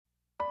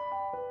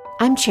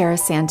I'm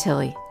Charis.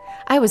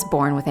 I was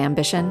born with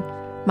ambition.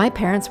 My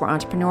parents were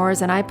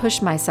entrepreneurs and I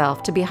pushed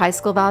myself to be high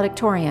school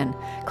valedictorian,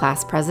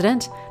 class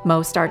president,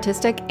 most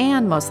artistic,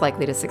 and most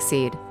likely to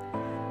succeed.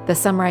 The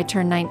summer I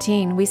turned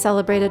 19, we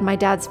celebrated my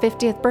dad's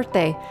 50th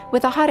birthday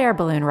with a hot air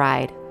balloon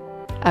ride.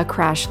 A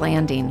crash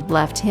landing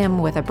left him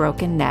with a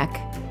broken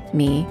neck,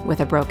 me with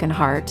a broken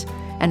heart,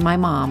 and my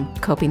mom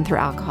coping through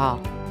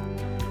alcohol.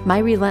 My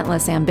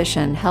relentless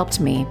ambition helped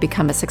me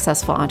become a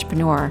successful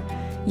entrepreneur,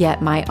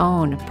 yet my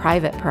own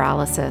private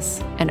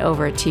paralysis and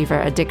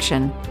overachiever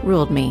addiction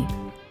ruled me.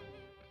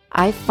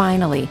 I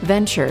finally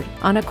ventured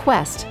on a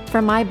quest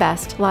for my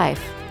best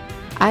life.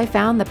 I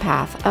found the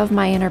path of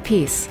my inner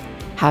peace,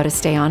 how to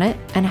stay on it,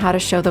 and how to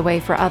show the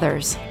way for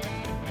others.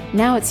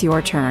 Now it's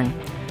your turn.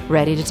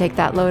 Ready to take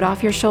that load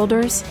off your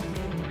shoulders?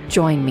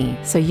 Join me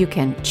so you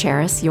can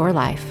cherish your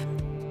life.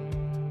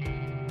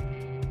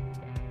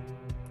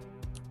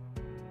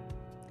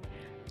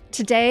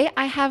 Today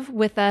I have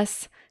with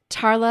us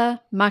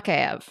Tarla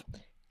Makaeff.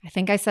 I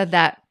think I said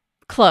that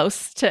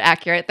close to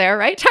accurate there,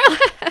 right,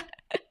 Tarla?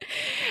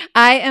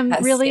 I am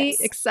really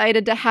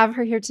excited to have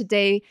her here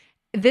today.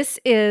 This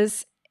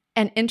is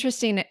an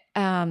interesting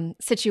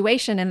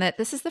situation in that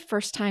this is the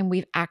first time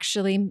we've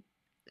actually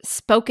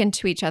spoken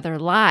to each other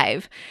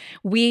live.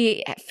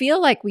 We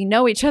feel like we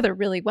know each other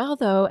really well,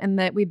 though, and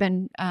that we've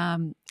been,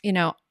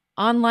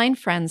 online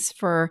friends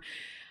for,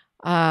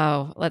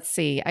 let's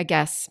see, I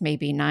guess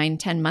maybe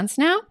 9-10 months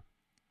now.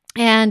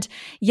 And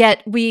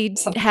yet we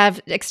have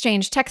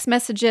exchanged text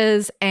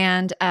messages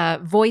and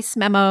voice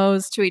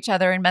memos to each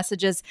other and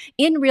messages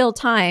in real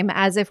time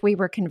as if we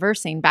were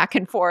conversing back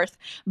and forth,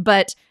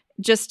 but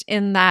just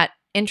in that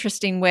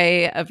interesting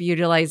way of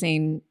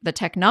utilizing the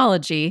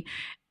technology.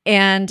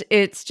 And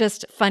it's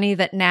just funny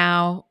that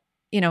now,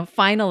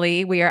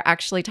 finally we are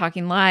actually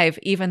talking live,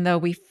 even though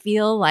we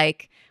feel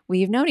like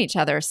we've known each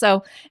other.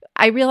 So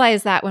I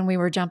realized that when we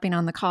were jumping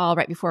on the call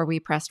right before we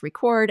pressed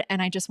record,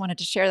 and I just wanted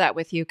to share that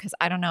with you because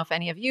I don't know if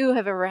any of you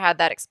have ever had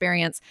that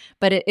experience,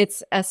 but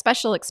it's a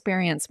special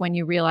experience when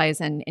you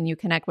realize and you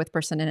connect with a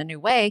person in a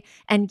new way,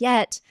 and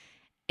yet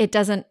it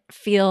doesn't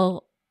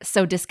feel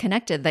so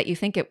disconnected that you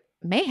think it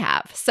may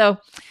have. So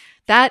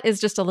that is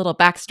just a little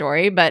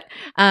backstory, but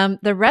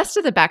the rest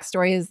of the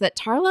backstory is that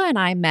Tarla and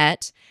I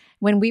met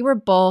when we were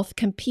both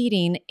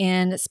competing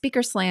in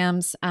Speaker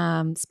Slam's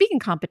speaking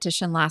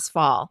competition last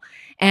fall.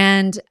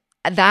 And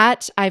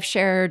that I've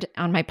shared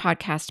on my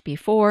podcast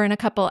before in a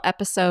couple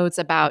episodes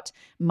about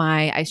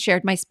I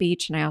shared my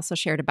speech, and I also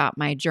shared about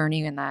my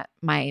journey and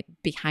my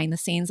behind the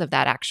scenes of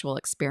that actual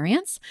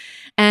experience.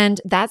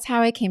 And that's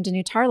how I came to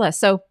know Tarla.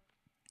 So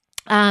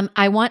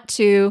I want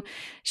to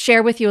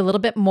share with you a little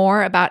bit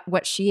more about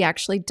what she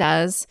actually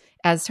does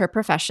as her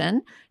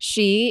profession.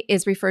 She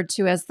is referred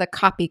to as the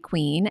copy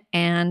queen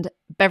and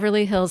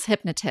Beverly Hills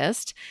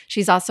hypnotist.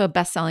 She's also a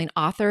best-selling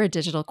author, a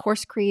digital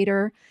course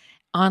creator,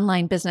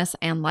 online business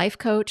and life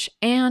coach,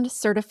 and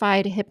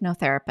certified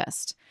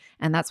hypnotherapist.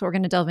 And that's what we're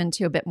going to delve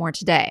into a bit more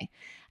today.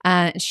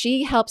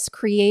 She helps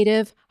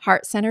creative,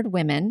 heart-centered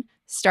women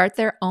start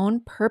their own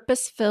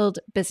purpose-filled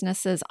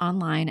businesses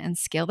online and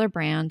scale their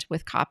brand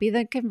with copy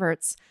that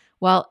converts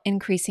while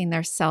increasing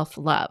their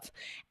self-love.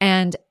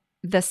 And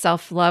the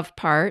self-love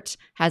part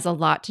has a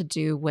lot to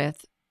do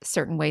with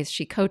certain ways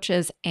she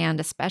coaches, and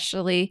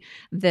especially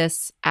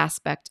this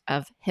aspect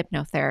of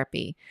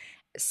hypnotherapy.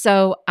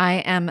 So I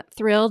am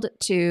thrilled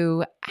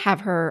to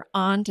have her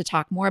on to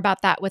talk more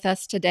about that with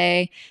us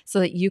today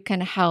so that you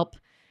can help.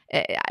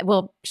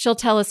 She'll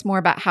tell us more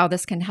about how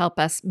this can help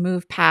us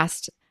move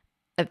past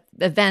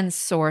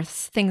events or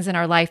things in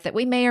our life that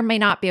we may or may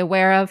not be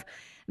aware of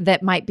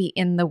that might be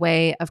in the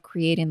way of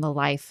creating the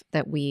life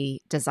that we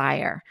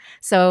desire.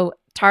 So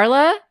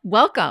Tarla,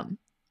 welcome.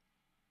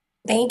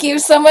 Thank you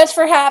so much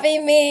for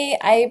having me.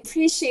 I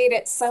appreciate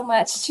it so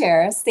much,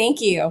 Charis. Thank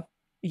you.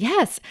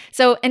 Yes.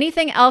 So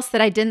anything else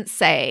that I didn't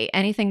say,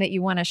 anything that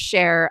you want to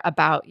share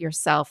about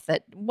yourself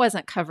that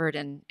wasn't covered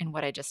in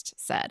what I just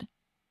said?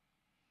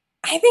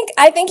 I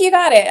think you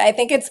got it. I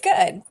think it's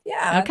good.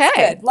 Yeah, Okay.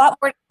 It's good. A lot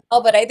more to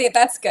tell, but I think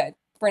that's good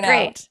for now.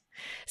 Great.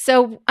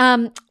 So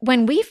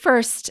when we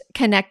first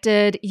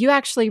connected, you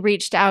actually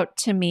reached out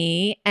to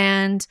me,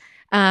 and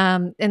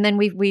then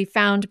we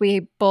found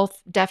we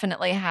both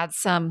definitely had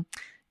some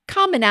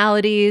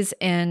commonalities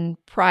in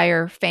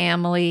prior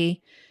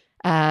family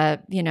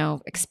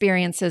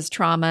experiences,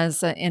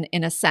 traumas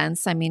in a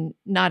sense. I mean,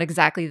 not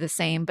exactly the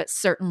same, but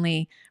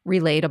certainly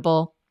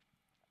relatable.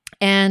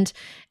 And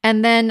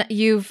then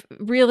you've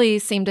really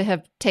seemed to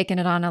have taken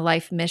it on a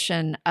life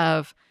mission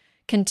of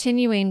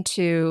continuing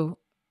to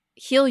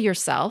heal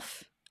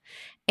yourself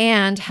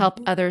and help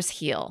others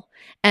heal.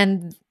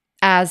 And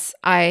as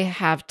I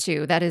have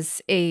too, that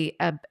is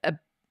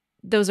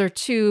those are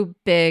two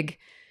big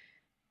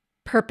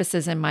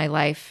purposes in my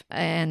life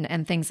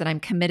and things that I'm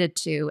committed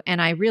to.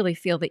 And I really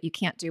feel that you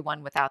can't do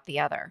one without the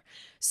other.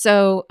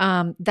 So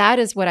that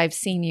is what I've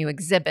seen you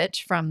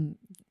exhibit from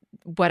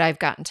what I've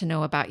gotten to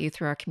know about you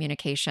through our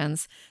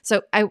communications.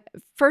 So I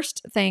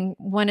first thing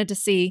wanted to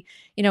see,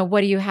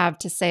 what do you have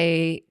to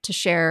say to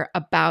share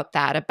about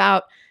that,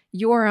 about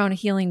your own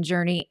healing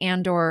journey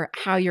and or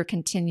how you're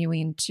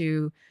continuing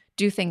to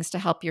do things to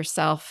help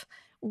yourself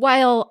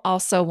while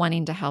also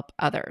wanting to help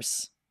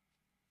others.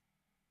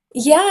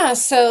 Yeah,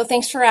 so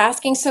thanks for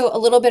asking. So, a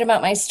little bit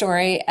about my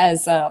story,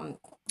 as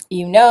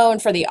you know,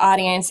 and for the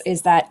audience,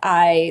 is that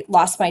I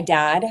lost my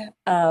dad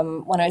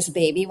when I was a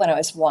baby, when I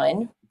was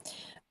one.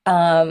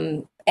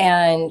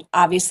 And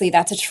obviously,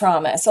 that's a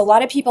trauma. So, a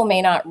lot of people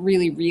may not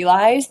really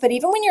realize that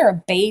even when you're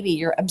a baby,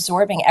 you're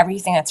absorbing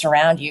everything that's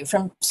around you.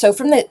 From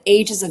the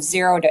ages of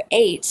 0 to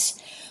 8,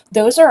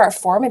 those are our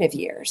formative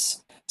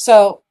years.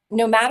 So,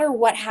 no matter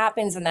what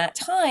happens in that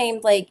time,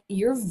 like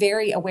you're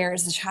very aware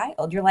as a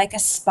child, you're like a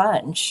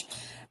sponge.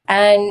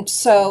 And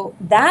so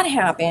that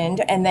happened.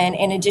 And then,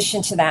 in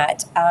addition to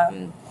that,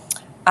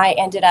 I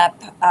ended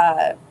up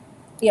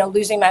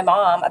losing my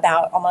mom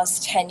about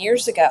almost 10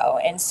 years ago.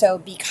 And so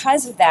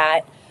because of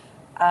that,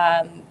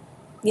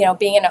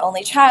 being an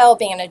only child,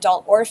 being an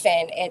adult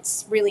orphan,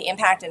 it's really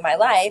impacted my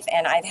life.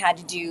 And I've had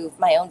to do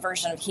my own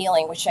version of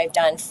healing, which I've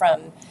done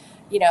from,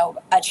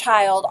 a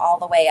child all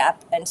the way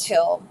up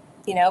until,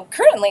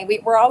 currently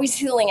we're always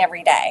healing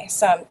every day.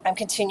 So I'm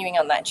continuing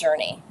on that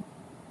journey.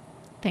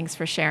 Thanks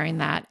for sharing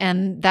that.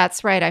 And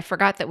that's right. I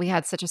forgot that we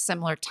had such a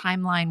similar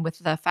timeline with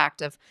the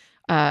fact of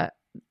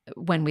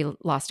when we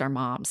lost our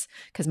moms,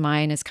 because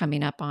mine is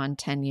coming up on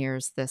 10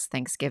 years this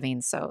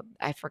Thanksgiving. So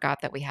I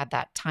forgot that we had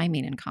that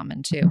timing in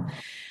common too.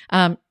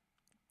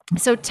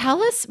 So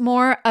tell us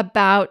more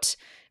about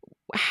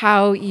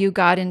how you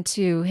got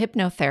into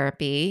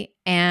hypnotherapy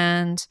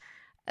and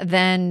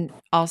then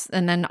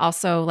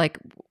also like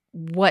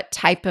what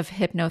type of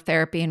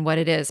hypnotherapy and what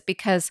it is,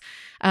 because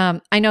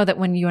I know that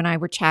when you and I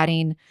were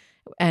chatting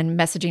and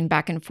messaging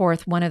back and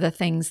forth, one of the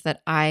things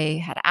that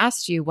I had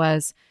asked you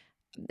was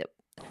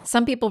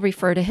some people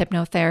refer to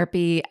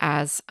hypnotherapy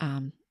as,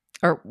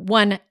 or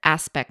one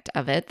aspect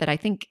of it that I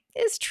think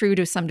is true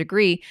to some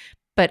degree,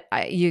 but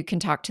you can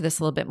talk to this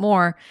a little bit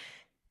more,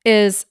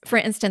 is, for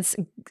instance,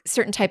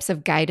 certain types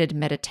of guided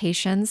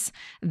meditations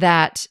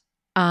that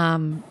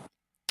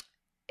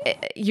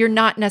you're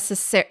not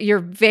necessarily, you're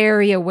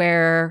very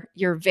aware,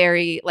 you're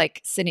very like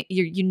sitting,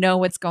 you know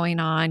what's going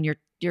on, you're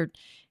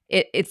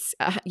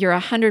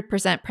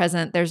 100%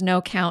 present. There's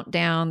no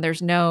countdown.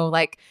 There's no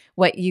like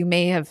what you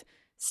may have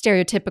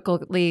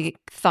stereotypically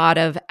thought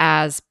of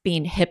as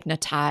being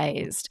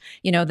hypnotized,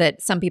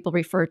 that some people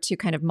refer to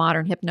kind of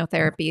modern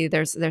hypnotherapy.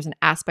 There's an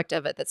aspect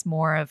of it that's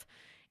more of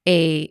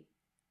a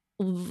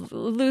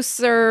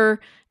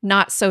looser,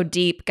 not so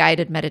deep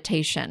guided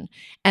meditation.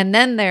 And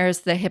then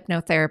there's the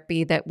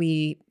hypnotherapy that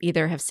we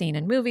either have seen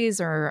in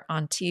movies or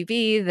on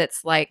TV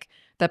that's like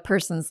the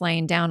person's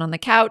laying down on the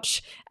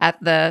couch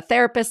at the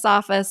therapist's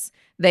office.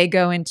 They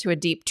go into a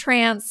deep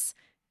trance,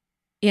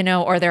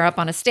 or they're up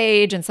on a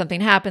stage and something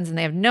happens and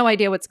they have no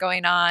idea what's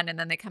going on. And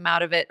then they come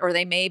out of it, or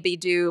they maybe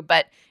do,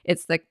 but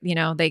it's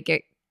they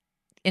get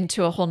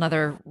into a whole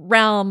nother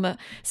realm.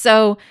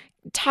 So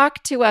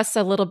talk to us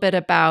a little bit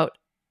about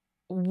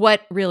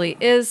what really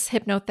is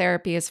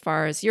hypnotherapy as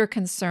far as you're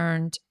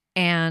concerned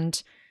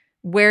and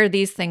where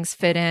these things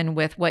fit in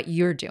with what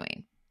you're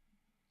doing.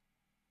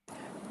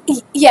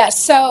 Yeah,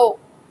 so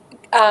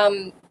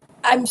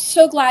I'm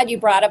so glad you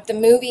brought up the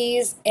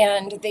movies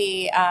and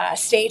the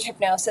stage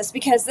hypnosis,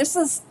 because this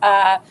is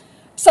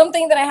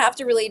something that I have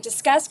to really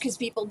discuss because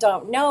people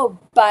don't know,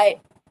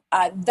 but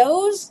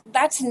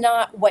that's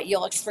not what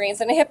you'll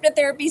experience in a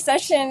hypnotherapy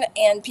session,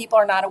 and people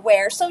are not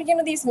aware. So,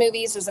 these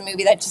movies, there's a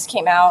movie that just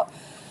came out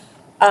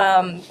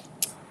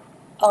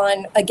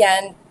on,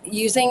 again,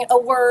 using a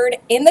word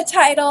in the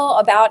title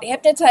about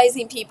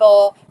hypnotizing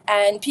people,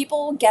 and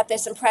people get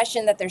this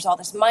impression that there's all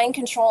this mind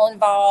control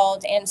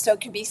involved, and so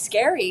it can be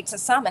scary to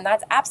some, and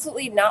that's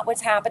absolutely not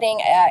what's happening.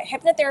 A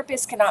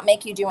hypnotherapist cannot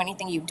make you do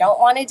anything you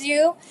don't want to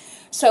do.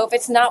 So if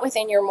it's not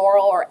within your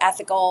moral or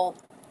ethical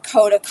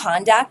code of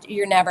conduct,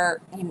 you're never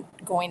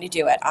going to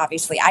do it.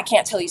 Obviously, I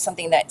can't tell you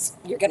something that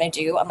you're going to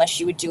do unless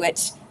you would do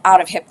it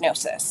out of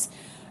hypnosis.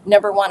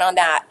 Number one on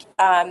that.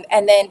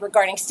 And then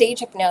regarding stage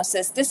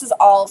hypnosis, this is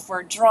all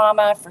for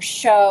drama, for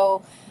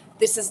show.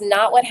 This is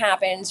not what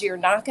happens. You're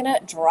not going to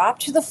drop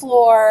to the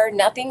floor,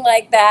 nothing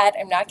like that.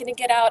 I'm not going to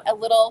get out a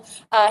little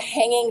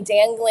hanging,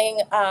 dangling,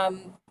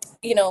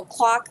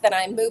 clock that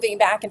I'm moving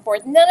back and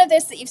forth. None of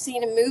this that you've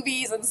seen in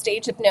movies and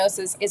stage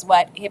hypnosis is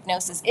what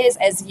hypnosis is,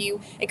 as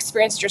you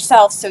experienced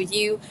yourself. So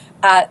you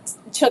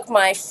took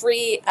my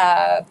free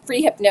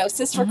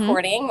hypnosis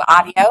recording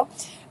audio,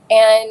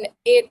 and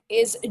it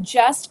is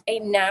just a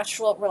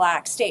natural,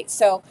 relaxed state.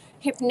 So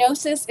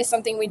hypnosis is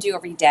something we do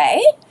every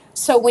day.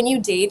 So when you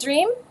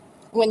daydream,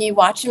 when you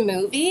watch a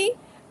movie,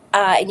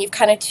 and you've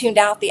kind of tuned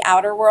out the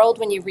outer world,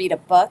 when you read a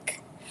book,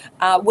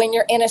 when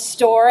you're in a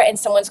store and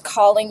someone's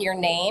calling your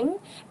name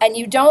and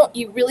you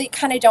really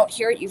kind of don't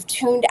hear it, you've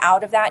tuned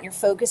out of that and you're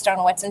focused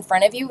on what's in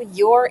front of you,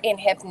 you're in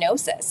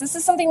hypnosis. This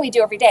is something we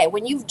do every day.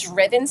 When you've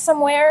driven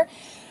somewhere,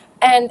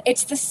 and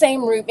it's the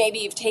same route maybe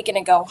you've taken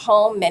to go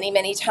home many,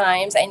 many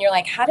times, and you're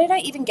like, how did I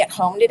even get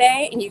home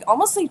today? And you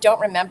almost like don't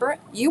remember,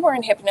 you were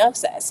in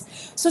hypnosis.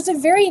 So it's a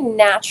very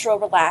natural,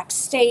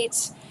 relaxed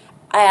state.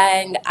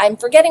 And I'm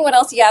forgetting what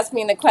else you asked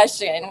me in the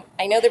question.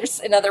 I know there was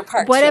another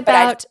part What to it, but I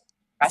didn't about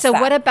address so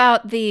what that.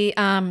 about the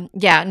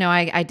yeah, no,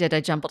 I did.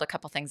 I jumbled a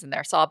couple things in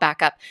there. So I'll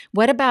back up.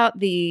 What about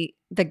the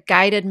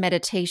guided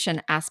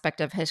meditation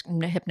aspect of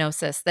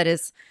hypnosis that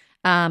is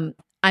I'm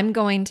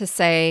going to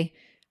say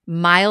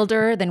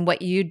milder than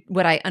what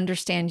I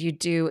understand you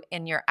do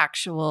in your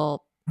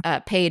actual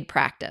paid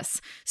practice.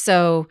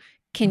 So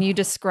can you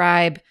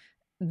describe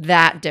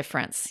that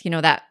difference? You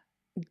know, that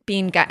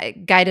being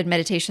guided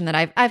meditation that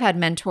I've had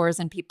mentors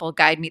and people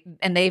guide me,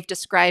 and they've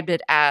described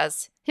it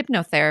as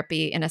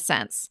hypnotherapy in a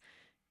sense.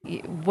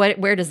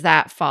 Where does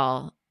that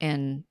fall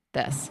in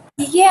this?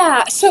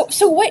 Yeah. So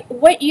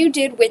what you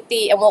did with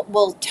the, and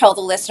we'll tell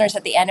the listeners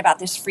at the end about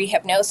this free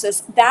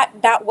hypnosis,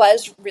 that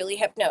was really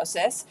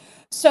hypnosis.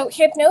 So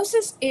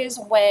hypnosis is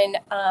when,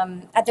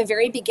 at the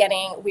very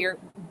beginning, we're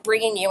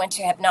bringing you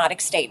into a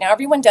hypnotic state. Now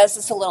everyone does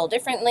this a little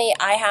differently.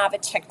 I have a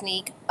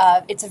technique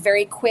of, it's a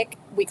very quick,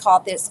 we call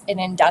this an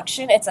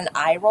induction. It's an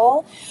eye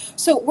roll.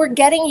 So we're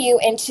getting you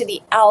into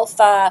the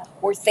alpha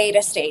or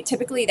theta state,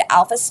 typically the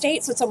alpha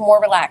state. So it's a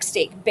more relaxed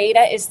state.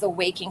 Beta is the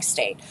waking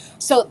state.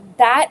 So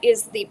that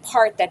is the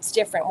part that's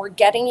different. We're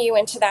getting you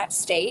into that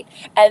state,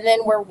 and then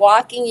we're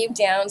walking you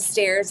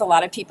downstairs. A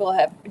lot of people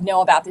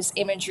know about this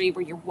imagery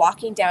where you're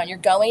walking down, you're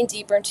going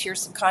deeper into your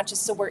subconscious.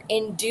 So we're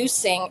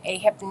inducing a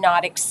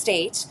hypnotic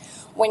state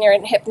when you're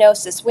in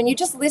hypnosis. When you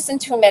just listen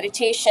to a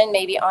meditation,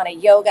 maybe on a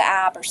yoga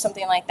app or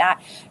something like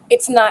that,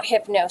 it's not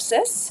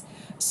hypnosis.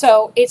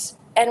 So it's,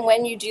 and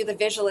when you do the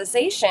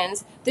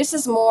visualizations, this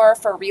is more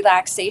for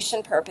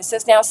relaxation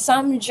purposes. Now,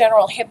 some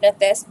general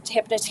hypnotists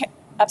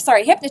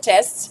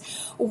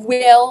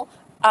will,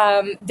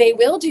 they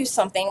will do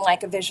something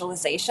like a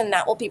visualization.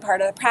 That will be part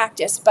of the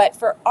practice. But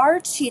for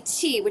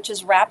RTT, which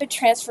is rapid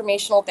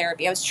transformational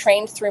therapy, I was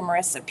trained through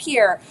Marissa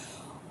Peer.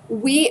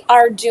 We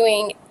are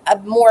doing a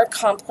more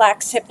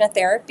complex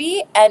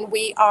hypnotherapy, and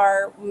we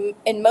are,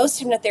 in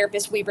most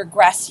hypnotherapists, we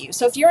regress you.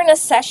 So if you're in a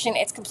session,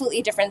 it's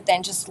completely different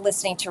than just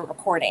listening to a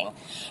recording.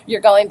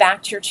 You're going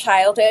back to your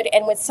childhood,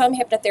 and with some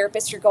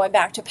hypnotherapists, you're going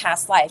back to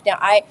past life. Now,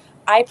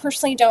 I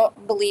personally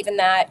don't believe in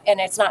that, and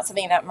it's not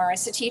something that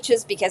Marissa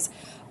teaches, because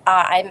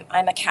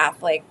I'm a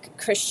Catholic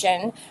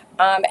Christian,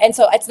 and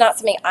so it's not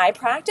something I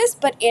practice.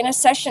 But in a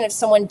session, if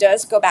someone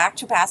does go back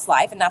to past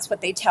life, and that's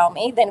what they tell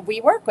me, then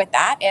we work with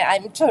that, and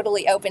I'm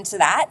totally open to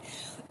that.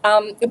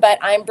 But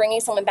I'm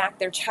bringing someone back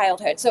their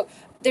childhood. So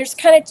there's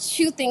kind of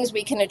two things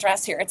we can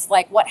address here. It's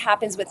like what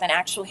happens with an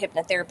actual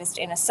hypnotherapist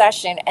in a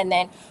session, and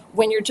then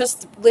when you're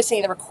just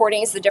listening to the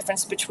recordings, the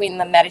difference between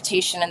the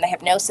meditation and the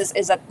hypnosis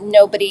is that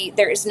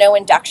there is no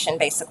induction.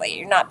 Basically,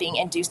 you're not being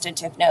induced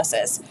into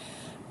hypnosis.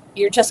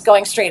 You're just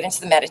going straight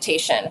into the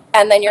meditation,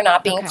 and then you're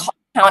not being Okay.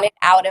 counted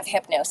out of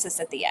hypnosis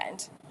at the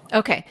end.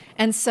 Okay.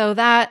 And so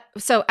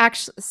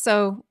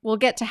we'll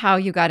get to how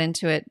you got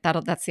into it.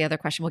 That's the other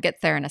question. We'll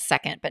get there in a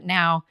second. But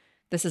now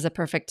this is a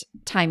perfect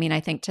timing, I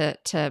think,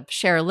 to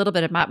share a little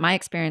bit about my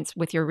experience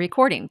with your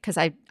recording, because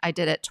I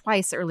did it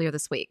twice earlier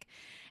this week.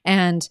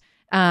 And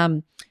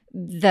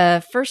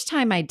the first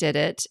time I did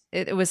it,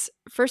 it was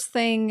first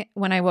thing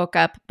when I woke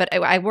up, but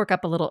I woke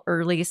up a little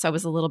early, so I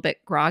was a little bit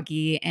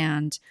groggy.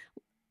 And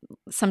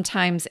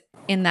sometimes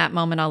in that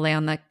moment, I'll lay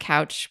on the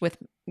couch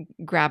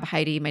grab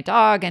Heidi, my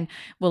dog, and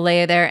we'll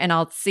lay there, and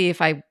I'll see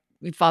if I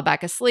fall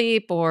back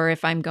asleep, or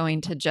if I'm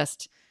going to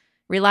just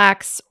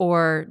relax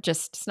or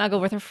just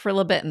snuggle with her for a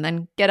little bit and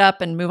then get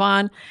up and move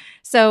on.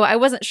 So I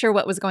wasn't sure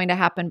what was going to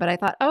happen, but I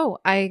thought, oh,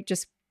 I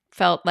just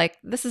felt like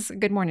this is a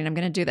good morning. I'm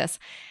going to do this.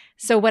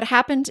 So what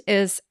happened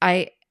is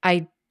I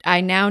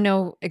now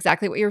know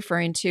exactly what you're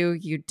referring to.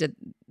 You did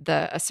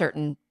a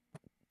certain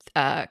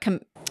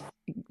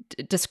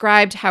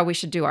described how we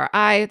should do our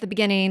eye at the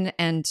beginning,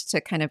 and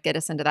to kind of get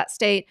us into that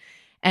state.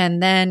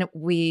 And then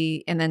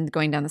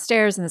going down the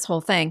stairs and this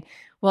whole thing.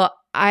 Well,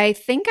 I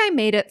think I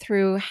made it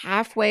through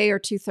halfway or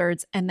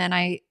 2/3, and then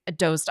I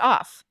dozed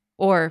off,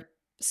 or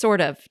sort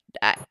of.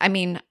 I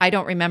mean, I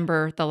don't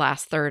remember the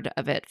last third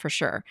of it for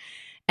sure.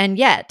 And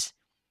yet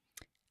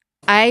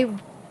I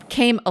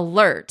came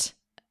alert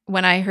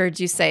when I heard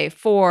you say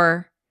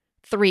 4,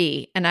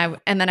 3, and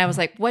then I was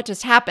like, what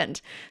just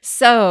happened?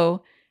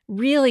 So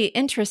really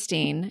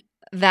interesting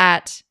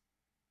that,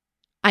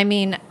 I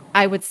mean,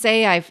 I would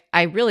say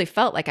I really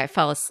felt like I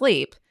fell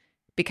asleep,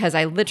 because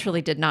I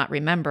literally did not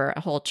remember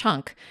a whole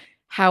chunk.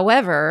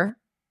 However,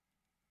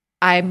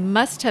 I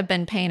must have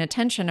been paying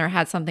attention or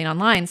had something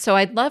online. So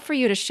I'd love for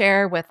you to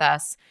share with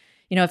us,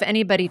 if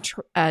anybody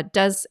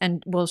does,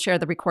 and we'll share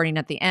the recording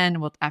at the end,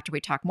 after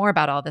we talk more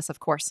about all this, of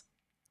course.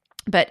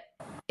 But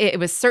it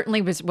was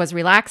certainly was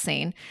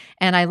relaxing,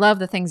 and I love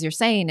the things you're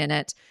saying in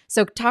it.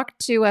 So talk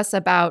to us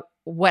about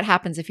what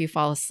happens if you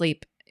fall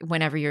asleep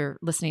whenever you're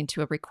listening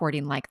to a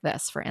recording like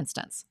this, for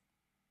instance.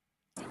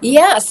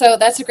 Yeah, so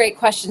that's a great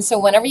question. So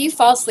whenever you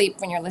fall asleep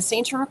when you're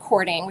listening to a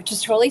recording, which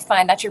is totally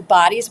fine, that's your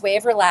body's way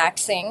of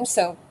relaxing.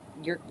 So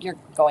you're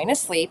going to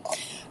sleep.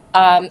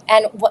 I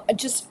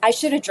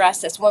should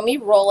address this. When we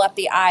roll up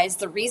the eyes,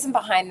 the reason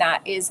behind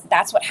that is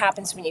that's what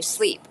happens when you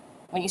sleep.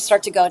 when you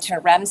start to go into a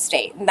REM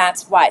state. And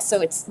that's why.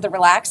 So it's the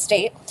relaxed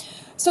state.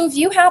 So if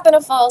you happen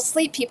to fall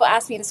asleep, people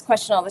ask me this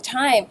question all the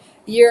time,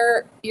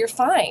 you're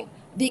fine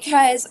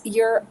because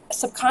your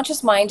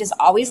subconscious mind is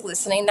always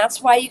listening.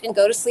 That's why you can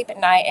go to sleep at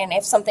night, and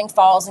if something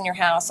falls in your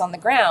house on the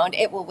ground,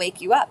 it will wake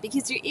you up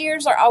because your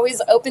ears are always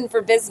open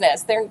for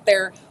business.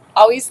 They're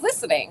always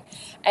listening.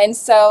 And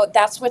so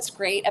that's what's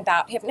great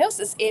about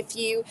hypnosis. If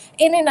you,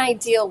 in an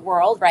ideal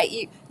world,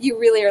 right, you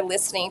really are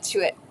listening to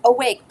it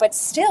awake, but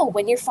still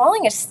when you're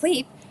falling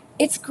asleep,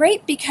 it's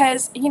great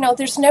because,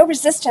 there's no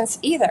resistance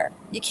either.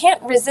 You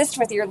can't resist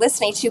what you're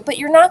listening to, but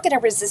you're not going to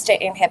resist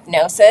it in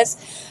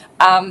hypnosis,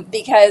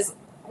 because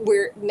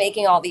we're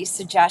making all these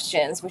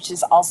suggestions, which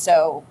is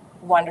also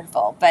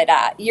wonderful. But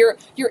you're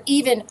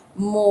even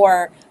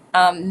more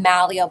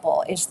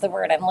malleable is the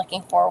word I'm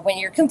looking for when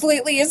you're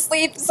completely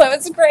asleep. So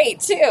it's great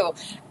too.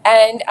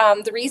 And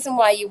the reason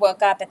why you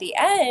woke up at the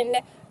end,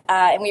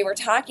 and we were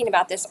talking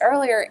about this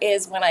earlier,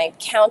 is when I'm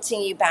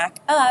counting you back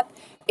up,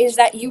 is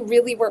that you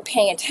really were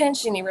paying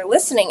attention, you were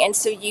listening, and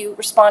so you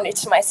responded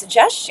to my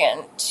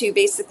suggestion to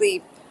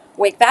basically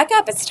wake back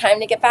up. It's time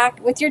to get back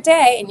with your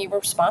day, and you were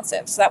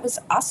responsive. So that was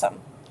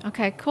awesome.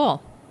 Okay,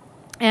 cool.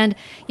 And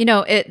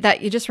that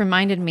you just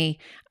reminded me,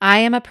 I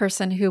am a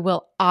person who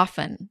will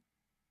often,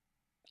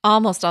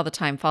 almost all the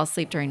time, fall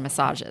asleep during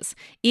massages,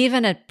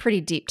 even a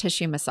pretty deep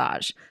tissue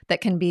massage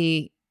that can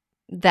be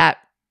that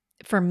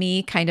for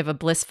me kind of a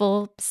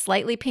blissful,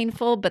 slightly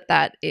painful, but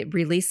that it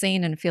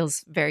releasing and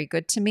feels very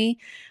good to me.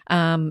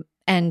 And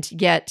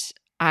yet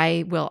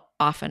I will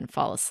often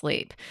fall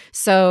asleep.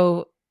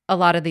 So a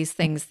lot of these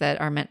things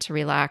that are meant to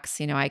relax,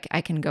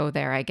 I can go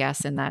there, I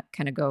guess, and that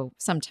kind of go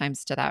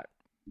sometimes to that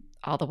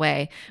all the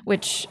way,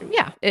 which,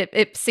 yeah,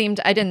 it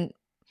seemed,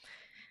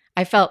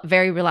 I felt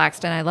very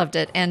relaxed and I loved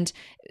it. And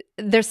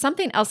there's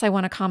something else I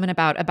want to comment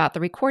about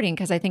the recording,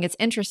 because I think it's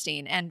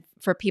interesting. And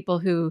for people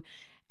who,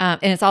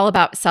 and it's all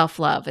about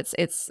self-love.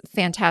 It's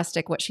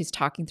fantastic what she's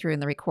talking through in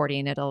the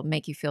recording. It'll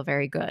make you feel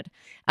very good.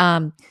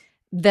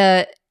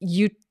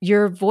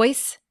 Your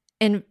voice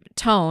and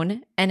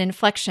tone and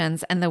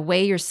inflections and the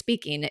way you're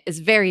speaking is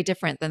very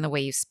different than the way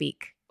you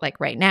speak like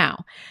right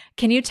now.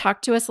 Can you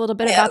talk to us a little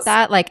bit about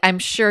that? Like, I'm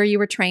sure you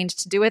were trained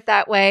to do it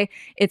that way.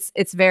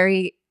 It's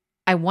very,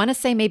 I want to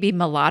say maybe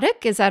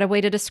melodic. Is that a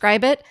way to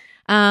describe it?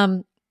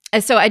 And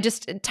so I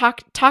just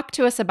talk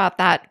to us about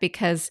that,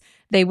 because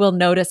they will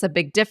notice a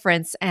big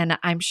difference, and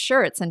I'm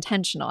sure it's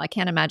intentional. I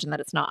can't imagine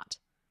that it's not.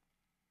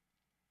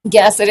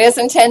 Yes, it is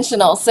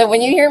intentional. So when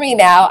you hear me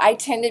now, I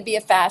tend to be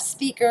a fast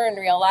speaker in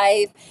real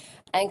life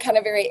and kind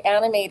of very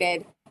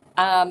animated.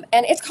 And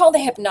it's called a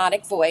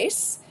hypnotic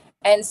voice.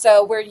 And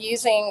so we're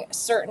using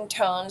certain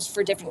tones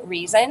for different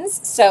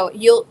reasons. So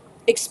you'll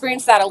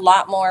experience that a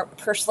lot more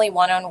personally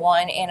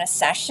one-on-one in a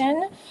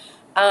session.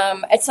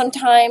 At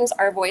sometimes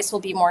our voice will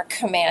be more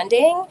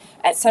commanding.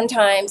 At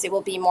sometimes it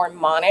will be more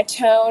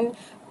monotone.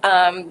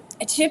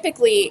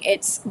 Typically,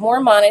 it's more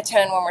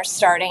monotone when we're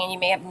starting, and you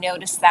may have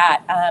noticed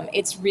that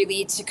it's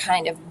really to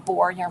kind of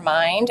bore your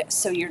mind.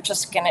 So you're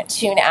just going to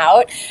tune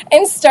out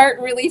and start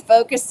really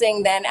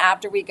focusing then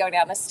after we go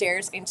down the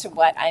stairs into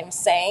what I'm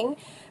saying.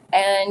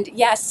 And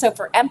yes, so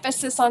for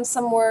emphasis on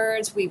some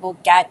words, we will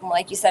get,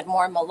 like you said,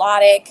 more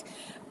melodic.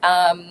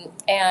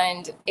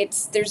 And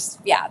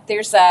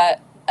there's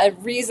a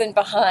reason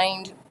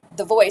behind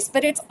the voice,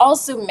 but it's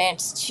also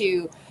meant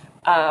to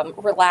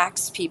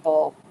relax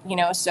people,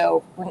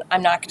 so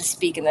I'm not going to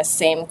speak in the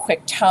same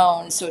quick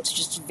tone. So it's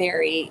just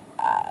very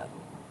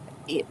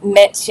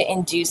meant to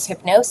induce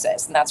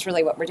hypnosis. And that's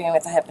really what we're doing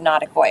with the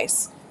hypnotic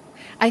voice.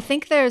 I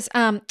think there's,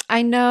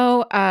 I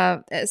know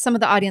some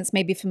of the audience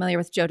may be familiar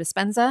with Joe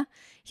Dispenza.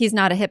 He's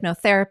not a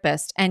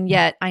hypnotherapist, and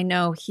yet I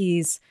know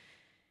his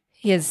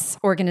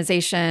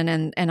organization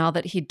and all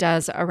that he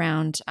does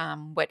around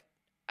what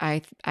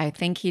I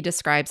think he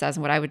describes as,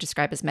 and what I would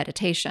describe as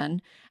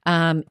meditation,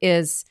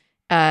 is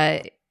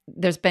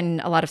there's been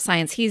a lot of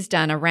science he's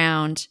done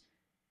around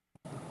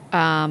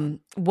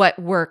what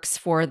works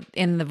for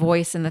in the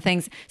voice and the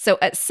things. So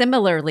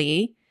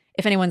similarly,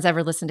 if anyone's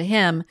ever listened to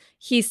him,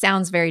 he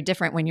sounds very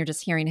different when you're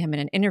just hearing him in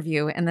an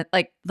interview. And that,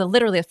 like,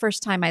 literally the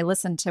first time I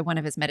listened to one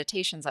of his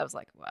meditations, I was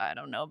like, well, I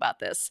don't know about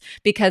this,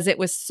 because it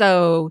was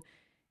so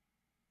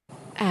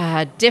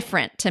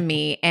different to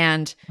me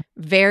and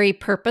very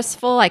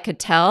purposeful. I could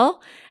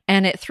tell,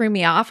 and it threw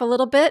me off a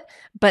little bit.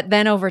 But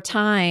then over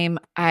time,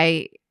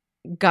 I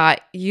got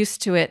used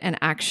to it, and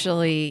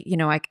actually,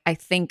 I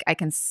think I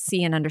can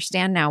see and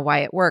understand now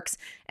why it works.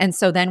 And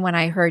so then when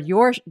I heard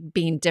yours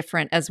being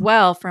different as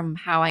well from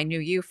how I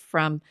knew you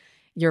from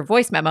your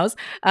voice memos,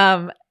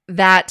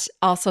 that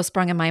also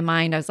sprung in my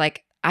mind. I was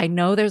like, I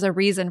know there's a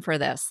reason for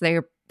this.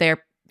 They're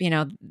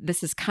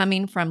this is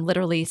coming from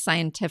literally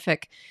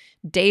scientific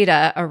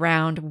data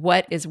around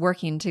what is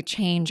working to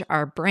change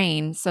our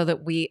brain so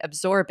that we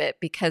absorb it.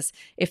 Because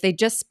if they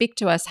just speak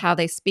to us how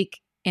they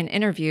speak in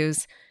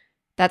interviews,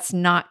 that's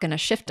not going to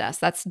shift us.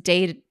 That's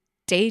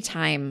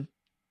daytime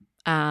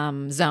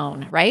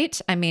zone,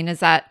 right? I mean,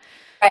 is that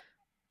Right.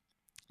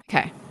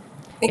 okay?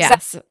 Exactly.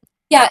 Yes.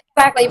 Yeah,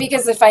 exactly.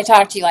 Because if I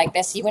talk to you like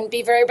this, you wouldn't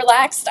be very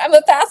relaxed. I'm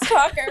a fast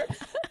talker,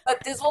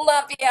 but this will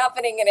not be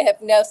happening in a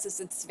hypnosis.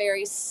 It's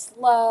very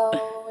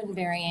slow and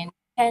very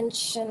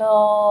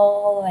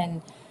intentional.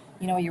 And,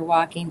 you're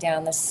walking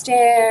down the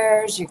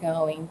stairs, you're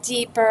going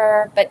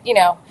deeper. But,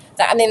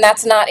 I mean,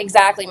 that's not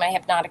exactly my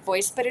hypnotic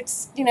voice, but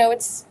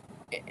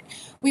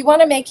we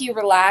want to make you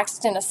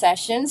relaxed in a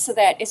session so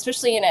that,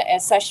 especially in a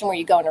session where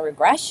you go into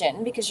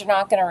regression, because you're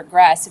not going to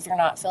regress if you're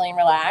not feeling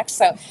relaxed.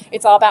 So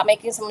it's all about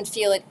making someone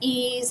feel at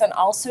ease and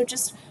also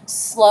just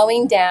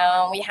slowing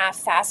down. We have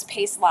fast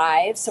paced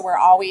lives, so we're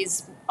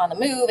always on the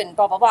move and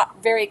blah, blah, blah,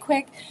 very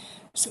quick.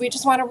 So we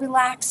just want to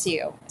relax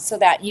you so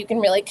that you can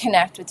really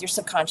connect with your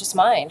subconscious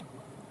mind.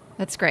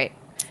 That's great.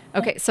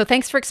 Okay, so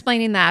thanks for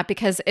explaining that,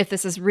 because if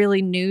this is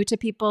really new to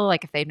people,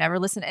 like if they've never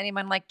listened to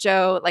anyone like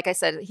Joe, like I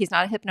said, he's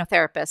not a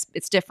hypnotherapist,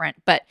 it's different,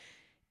 but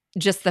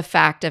just the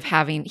fact of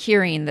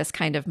hearing this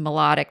kind of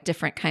melodic,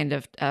 different kind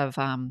of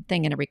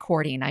thing in a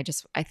recording, I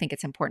think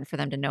it's important for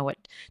them to know what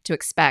to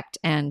expect.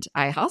 And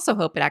I also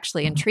hope it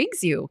actually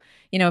intrigues you.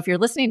 If you're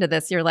listening to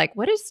this, you're like,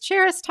 what is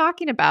Charis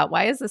talking about?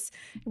 Why is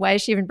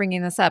she even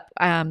bringing this up?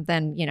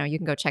 Then, you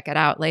can go check it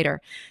out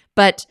later.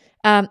 But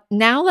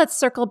now let's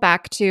circle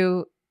back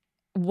to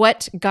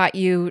what got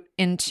you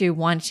into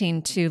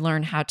wanting to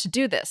learn how to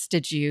do this.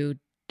 Did you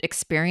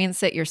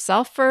experience it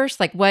yourself first?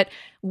 Like what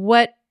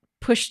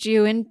pushed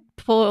you and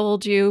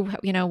pulled you,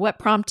 what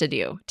prompted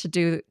you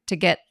to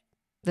get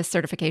this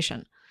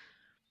certification?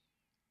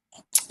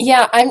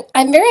 Yeah,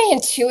 I'm very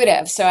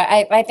intuitive, so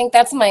I think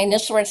that's my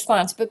initial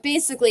response. But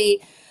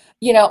basically,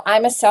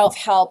 I'm a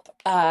self-help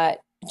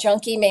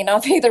junkie, may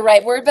not be the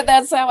right word, but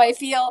that's how I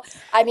feel.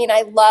 I mean,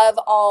 I love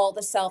all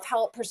the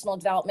self-help, personal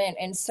development,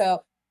 and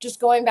so just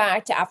going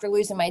back to after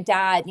losing my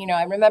dad,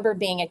 I remember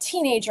being a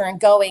teenager and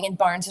going in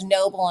Barnes and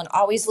Noble and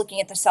always looking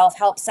at the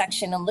self-help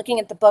section and looking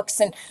at the books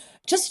and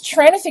just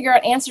trying to figure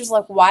out answers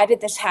like, why did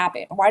this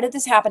happen? Why did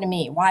this happen to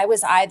me? Why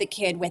was I the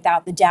kid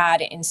without the dad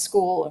in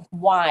school?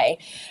 Why?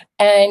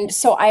 And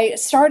so I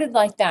started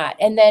like that.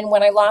 And then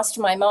when I lost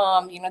my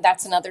mom,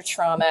 that's another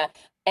trauma.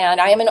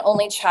 And I am an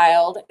only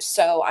child,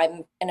 so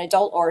I'm an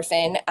adult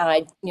orphan.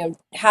 I,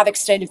 have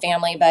extended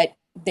family, but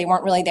they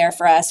weren't really there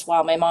for us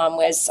while my mom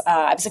was,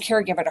 I was a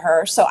caregiver to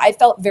her. So I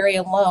felt very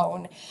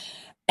alone.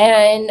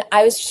 And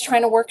I was just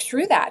trying to work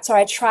through that. So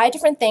I tried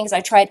different things. I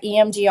tried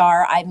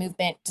EMDR, eye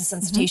movement Mm-hmm.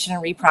 desensitization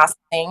and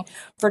reprocessing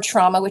for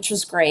trauma, which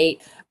was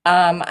great.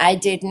 I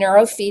did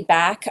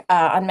neurofeedback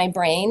on my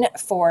brain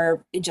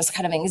for just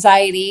kind of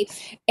anxiety.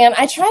 And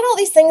I tried all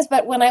these things,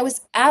 but when I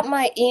was at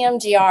my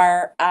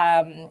EMDR,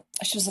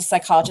 she was a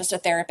psychologist, a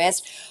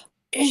therapist.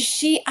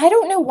 I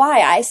don't know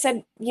why. I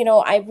said,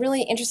 I'm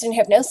really interested in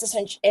hypnosis.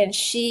 And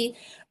she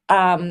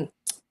um,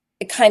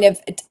 kind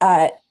of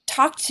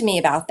talked to me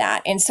about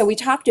that. And so we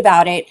talked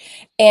about it.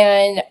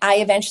 And I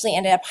eventually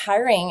ended up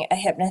hiring a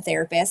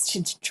hypnotherapist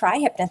to try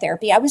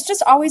hypnotherapy. I was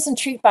just always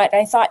intrigued by it.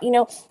 And I thought,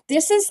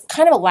 this is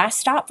kind of a last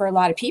stop for a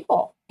lot of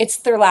people. It's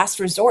their last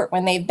resort.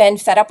 When they've been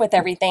fed up with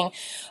everything,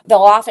 they'll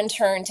often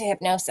turn to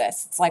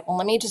hypnosis. It's like, well,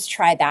 let me just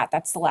try that.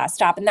 That's the last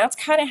stop. And that's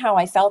kind of how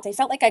I felt. I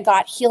felt like I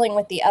got healing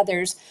with the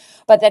others,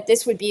 but that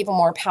this would be even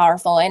more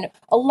powerful. And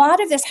a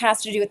lot of this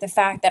has to do with the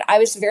fact that I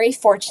was very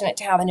fortunate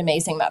to have an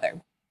amazing mother.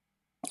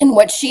 And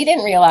what she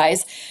didn't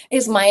realize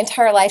is my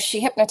entire life she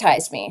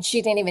hypnotized me.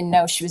 She didn't even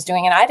know she was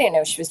doing it. I didn't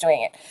know she was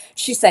doing it.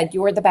 She said,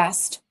 "You're the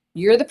best.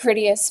 You're the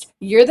prettiest.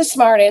 You're the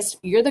smartest.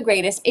 You're the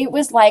greatest." It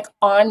was like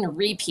on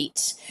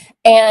repeat.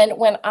 And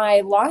when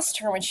I lost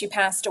her, when she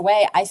passed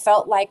away, I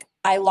felt like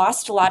I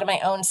lost a lot of my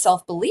own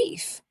self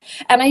belief.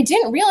 And I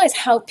didn't realize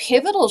how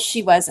pivotal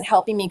she was in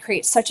helping me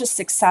create such a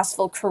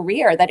successful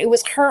career, that it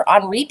was her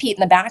on repeat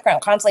in the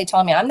background, constantly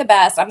telling me I'm the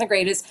best, I'm the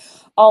greatest,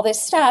 all this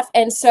stuff.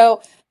 And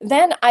so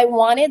then I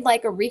wanted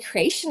like a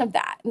recreation of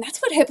that. And that's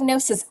what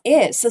hypnosis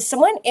is. So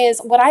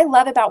what I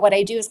love about what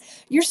I do is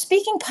you're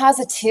speaking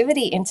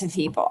positivity into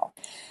people.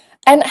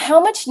 And how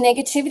much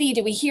negativity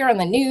do we hear on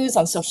the news,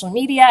 on social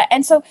media?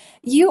 And so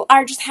you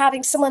are just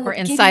having someone We're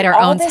give inside you our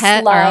all own this our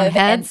own love and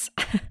heads.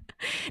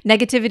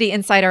 Negativity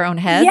inside our own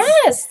heads.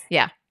 yes,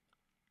 Yeah.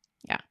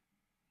 Yeah.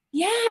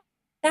 yeah,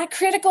 that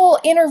critical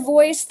inner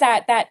voice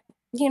that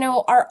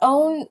our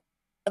own,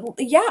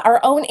 yeah, our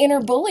own inner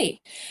bully.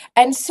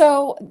 And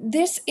so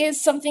this is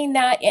something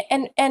that,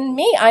 and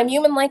me, I'm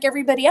human like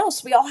everybody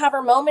else. We all have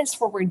our moments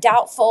where we're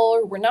doubtful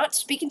or we're not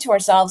speaking to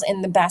ourselves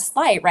in the best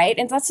light, right?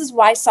 And this is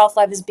why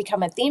self-love has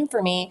become a theme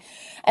for me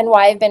and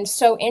why I've been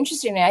so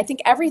interested in it. I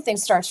think everything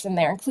starts from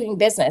there, including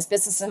business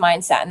and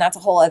mindset, and that's a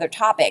whole other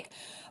topic.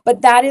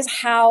 But that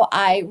is how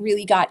I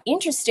really got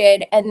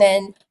interested. And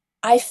then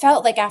I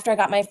felt like after I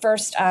got my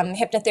first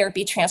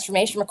hypnotherapy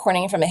transformation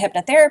recording from a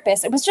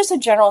hypnotherapist, it was just a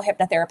general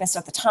hypnotherapist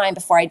at the time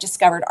before I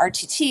discovered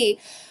RTT.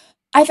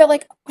 I felt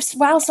like,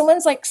 wow,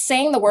 someone's like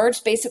saying the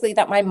words basically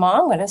that my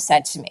mom would have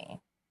said to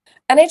me.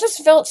 And it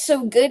just felt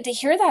so good to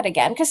hear that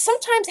again. Because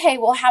sometimes, hey,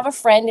 we'll have a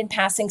friend in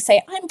passing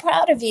say, "I'm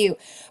proud of you."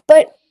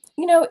 But,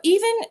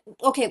 even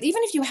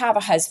if you have a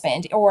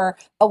husband or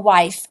a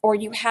wife or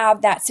you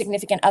have that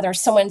significant other,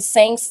 someone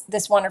saying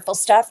this wonderful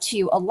stuff to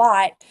you a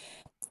lot,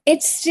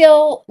 it's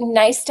still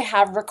nice to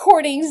have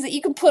recordings that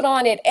you can put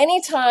on at any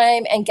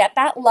time and get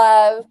that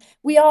love.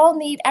 We all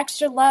need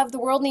extra love. The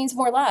world needs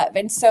more love.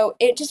 And so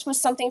it just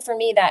was something for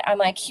me that I'm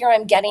like, here,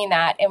 I'm getting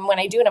that. And when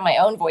I do it in my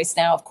own voice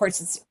now, of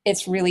course,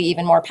 it's really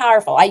even more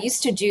powerful. I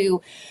used to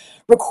do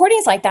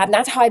recordings like that, and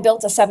that's how I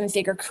built a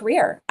 7-figure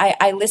career.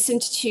 I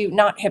listened to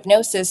not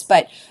hypnosis,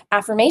 but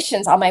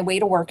affirmations on my way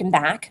to work and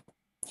back,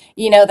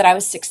 that I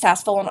was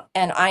successful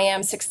and I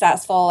am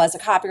successful as a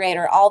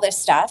copywriter, all this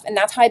stuff. And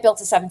that's how I built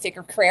a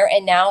 7-figure career.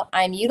 And now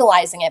I'm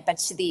utilizing it, but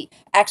to the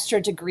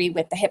extra degree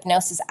with the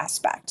hypnosis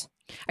aspect.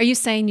 Are you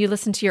saying you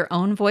listen to your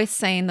own voice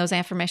saying those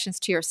affirmations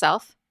to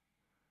yourself?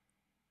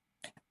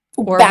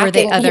 Or were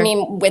they other? You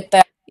mean with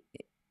the?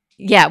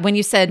 Yeah, when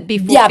you said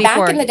before. Yeah,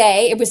 back in the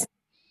day, it was.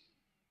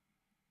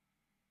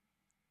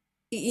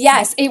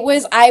 Yes, it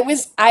was.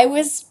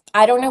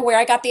 I don't know where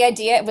I got the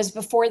idea. It was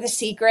before The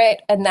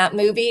Secret and that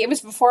movie. It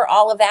was before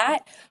all of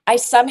that. I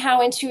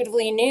somehow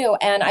intuitively knew,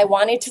 and I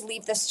wanted to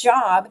leave this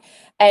job.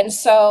 And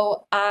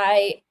so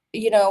I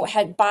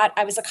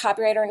was a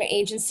copywriter in an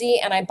agency,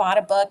 and I bought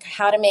a book,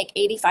 How to Make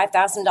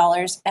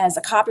 $85,000 as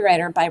a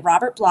Copywriter by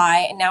Robert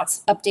Bly. And now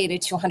it's updated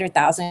to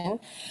 100,000.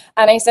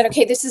 And I said,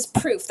 okay, this is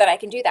proof that I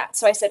can do that.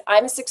 So I said,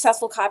 I'm a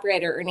successful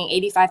copywriter earning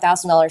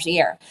 $85,000 a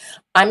year.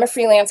 I'm a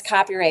freelance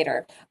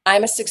copywriter.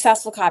 I'm a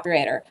successful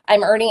copywriter.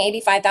 I'm earning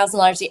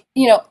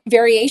 $85,000,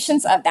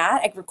 variations of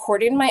that. I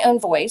recorded in my own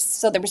voice.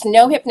 So there was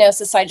no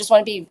hypnosis. So I just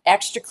want to be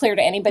extra clear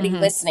to anybody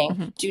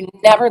listening. Do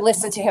never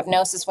listen to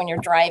hypnosis when you're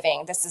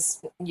driving.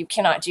 You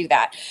cannot do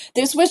that.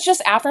 This was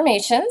just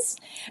affirmations.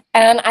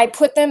 And I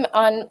put them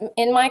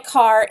in my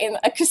car in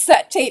a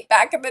cassette tape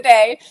back in the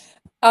day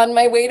on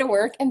my way to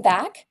work and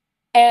back.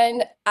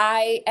 And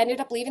I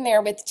ended up leaving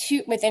there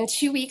within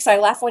 2 weeks. I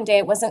left one day.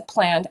 It wasn't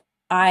planned.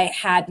 I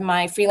had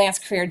my freelance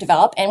career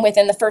develop. And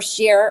within the first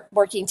year,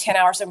 working 10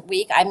 hours a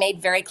week, I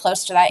made very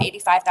close to that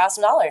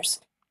 $85,000.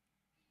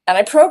 And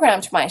I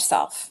programmed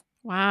myself.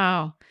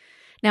 Wow.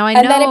 Now I know.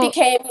 And then it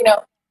became,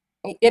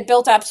 it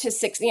built up to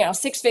six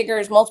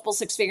figures, multiple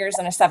 6 figures,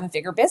 and a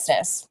 7-figure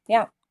business.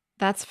 Yeah.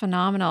 That's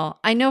phenomenal.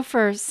 I know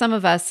for some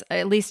of us,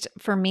 at least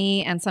for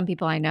me and some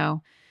people I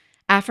know,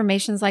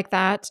 affirmations like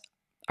that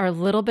are a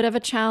little bit of a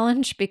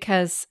challenge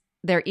because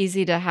they're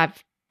easy to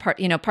have. Part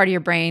of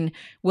your brain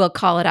will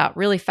call it out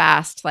really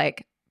fast,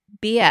 like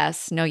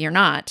BS. No, you're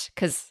not,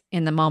 because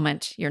in the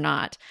moment you're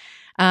not.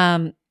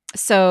 I've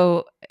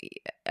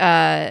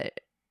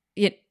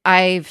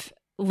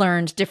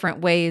learned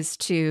different ways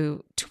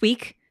to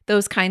tweak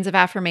those kinds of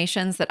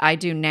affirmations that I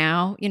do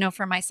now,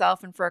 for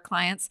myself and for our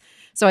clients.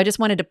 So I just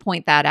wanted to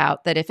point that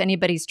out, that if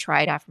anybody's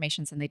tried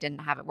affirmations and they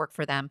didn't have it work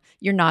for them,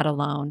 you're not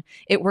alone.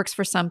 It works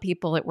for some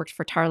people. It worked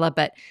for Tarla,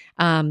 but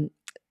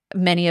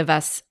many of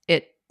us,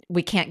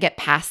 we can't get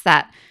past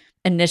that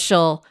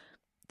initial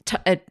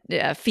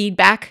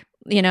feedback,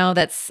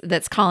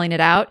 that's calling it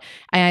out.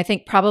 And I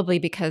think probably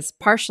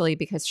partially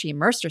because she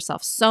immersed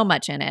herself so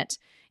much in it,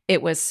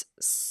 it was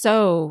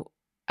so,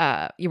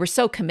 you were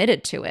so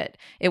committed to it.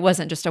 It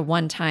wasn't just a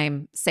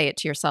one-time say it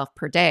to yourself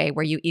per day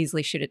where you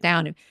easily shoot it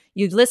down. If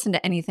you listen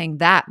to anything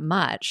that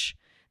much,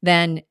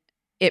 then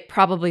it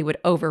probably would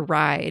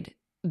override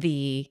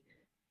the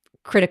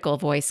critical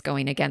voice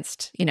going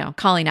against,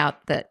 calling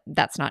out that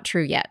that's not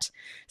true yet.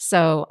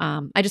 So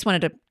I just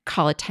wanted to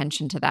call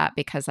attention to that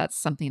because that's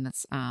something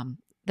that's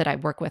that I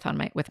work with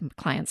with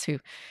clients who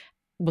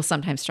will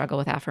sometimes struggle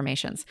with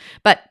affirmations.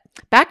 But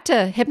back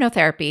to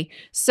hypnotherapy.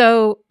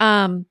 So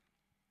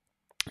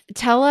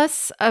tell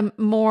us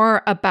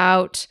more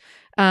about.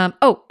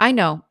 I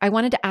know. I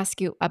wanted to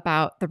ask you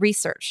about the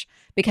research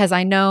because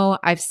I know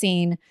I've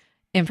seen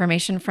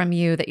information from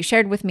you that you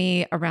shared with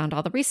me around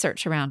all the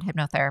research around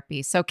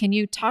hypnotherapy. So can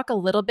you talk a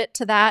little bit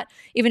to that,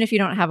 even if you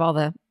don't have all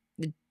the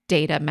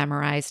data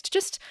memorized?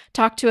 Just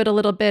talk to it a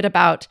little bit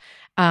about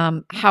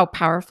how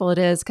powerful it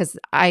is, because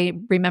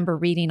I remember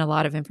reading a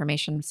lot of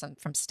information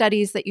from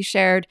studies that you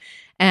shared.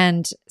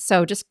 And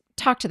so just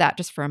talk to that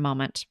just for a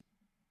moment.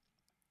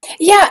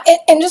 Yeah,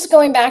 and just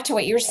going back to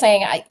what you were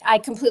saying, I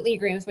completely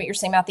agree with what you're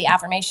saying about the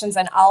affirmations.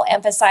 And I'll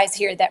emphasize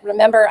here that,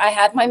 remember, I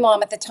had my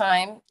mom at the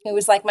time who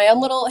was like my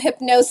own little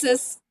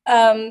hypnosis,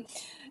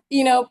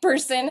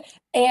 person.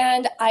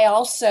 And I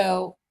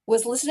also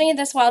was listening to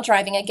this while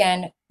driving.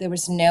 Again, there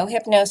was no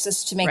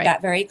hypnosis, to make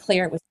that very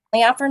clear. It was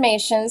only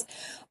affirmations,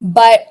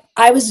 but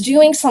I was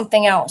doing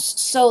something else.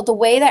 So the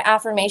way that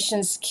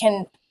affirmations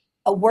can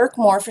work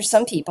more for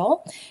some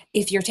people,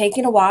 if you're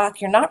taking a walk,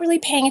 you're not really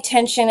paying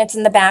attention, it's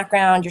in the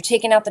background, you're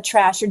taking out the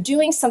trash, you're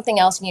doing something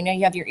else, and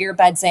you have your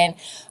earbuds in.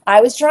 I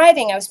was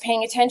driving, I was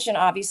paying attention,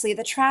 obviously,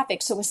 the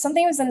traffic. So if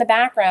something was in the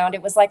background,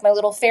 it was like my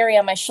little fairy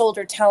on my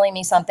shoulder telling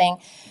me something.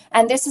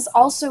 And this is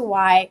also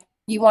why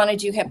you want to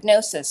do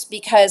hypnosis,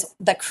 because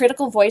the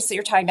critical voice that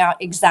you're talking about,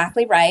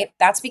 exactly right,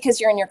 that's because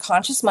you're in your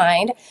conscious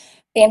mind.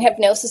 In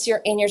hypnosis,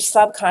 you're in your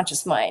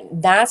subconscious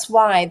mind. That's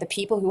why the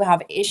people who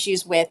have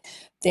issues with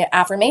the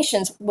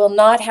affirmations will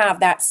not have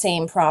that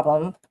same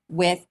problem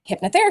with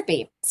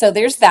hypnotherapy. So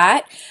there's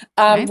that.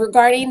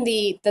 Regarding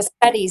the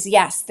studies,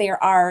 yes,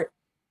 there are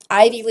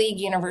Ivy League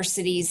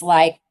universities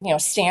like,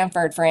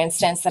 Stanford, for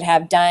instance, that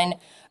have done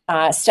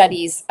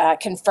studies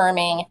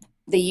confirming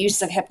the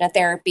use of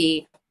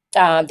hypnotherapy.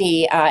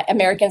 The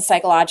American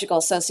Psychological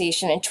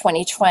Association in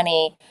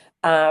 2020,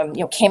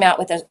 came out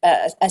with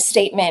a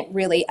statement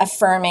really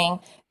affirming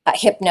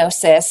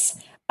hypnosis.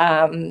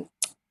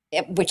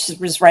 Which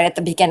was right at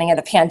the beginning of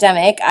the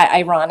pandemic,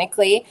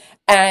 ironically.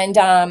 And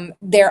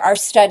there are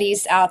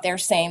studies out there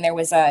saying there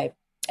was a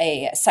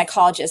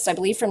psychologist, I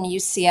believe from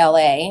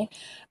UCLA.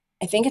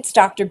 I think it's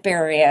Dr.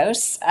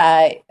 Barrios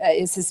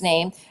is his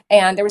name.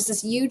 And there was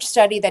this huge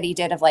study that he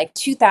did of like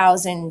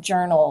 2,000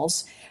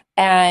 journals.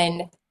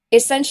 And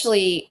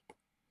essentially,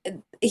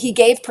 he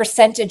gave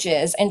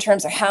percentages in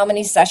terms of how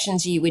many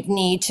sessions you would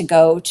need to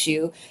go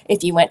to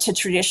if you went to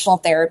traditional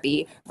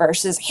therapy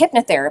versus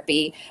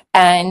hypnotherapy.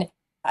 And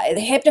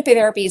the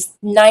hypnotherapy is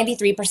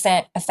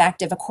 93%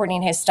 effective, according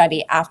to his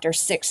study, after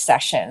 6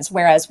 sessions.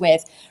 Whereas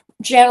with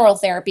general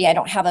therapy, I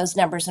don't have those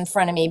numbers in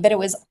front of me, but it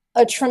was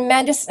a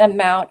tremendous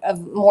amount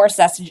of more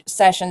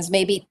sessions,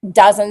 maybe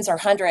dozens or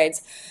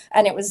hundreds,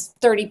 and it was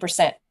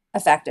 30%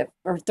 effective,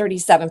 or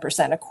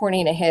 37%,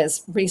 according to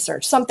his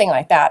research, something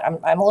like that.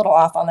 I'm a little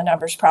off on the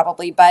numbers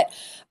probably, but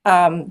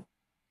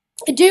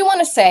I do want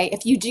to say,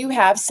 if you do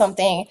have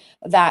something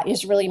that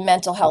is really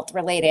mental health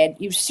related,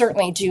 you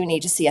certainly do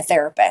need to see a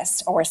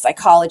therapist or a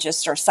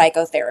psychologist or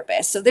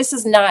psychotherapist. So this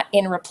is not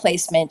in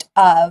replacement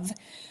of,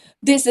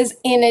 this is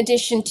in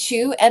addition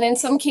to, and in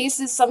some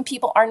cases, some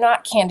people are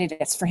not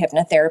candidates for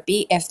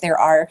hypnotherapy if there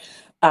are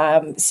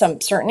some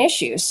certain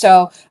issues.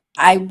 So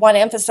I want to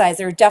emphasize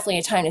there's definitely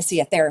a time to see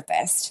a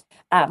therapist.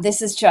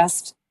 This is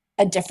just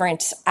a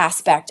different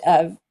aspect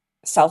of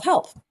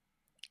self-help.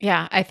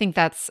 Yeah, I think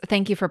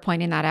thank you for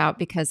pointing that out,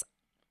 because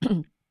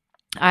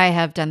I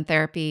have done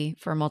therapy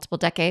for multiple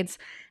decades,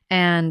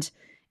 and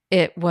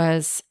it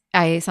was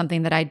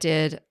something that I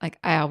did. Like,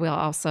 I will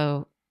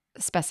also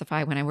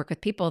specify when I work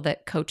with people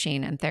that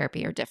coaching and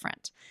therapy are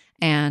different.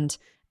 And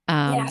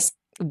Yes.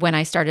 when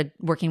I started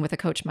working with a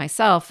coach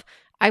myself,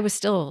 I was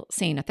still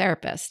seeing a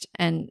therapist,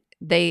 and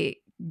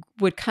they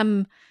would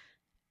come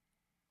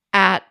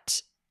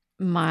at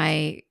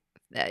my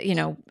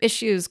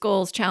issues,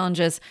 goals,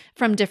 challenges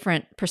from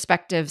different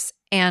perspectives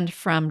and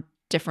from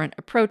different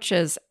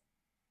approaches,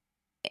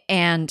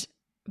 and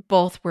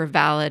both were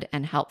valid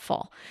and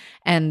helpful.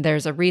 And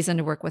there's a reason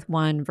to work with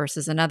one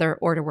versus another,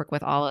 or to work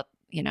with all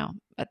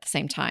at the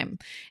same time,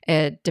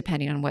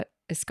 depending on what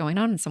is going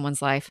on in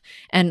someone's life.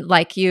 And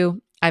like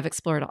you, I've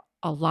explored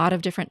a lot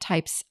of different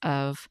types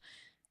of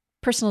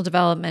personal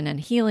development and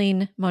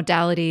healing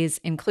modalities,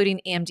 including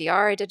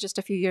EMDR I did just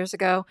a few years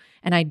ago.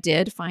 And I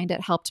did find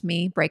it helped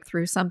me break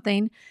through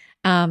something.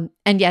 And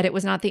yet it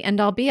was not the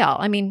end all be all.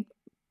 I mean,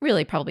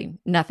 really, probably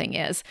nothing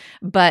is,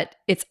 but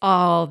it's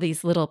all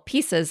these little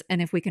pieces.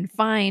 And if we can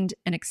find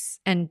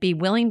and be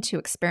willing to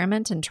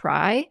experiment and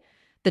try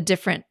the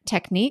different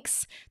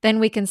techniques, then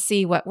we can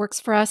see what works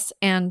for us.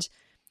 And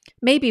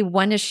maybe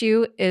one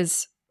issue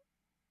is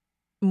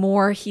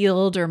more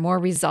healed or more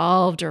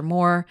resolved or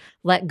more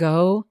let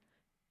go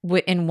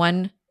using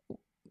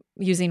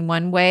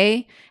one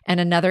way, and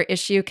another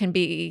issue can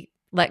be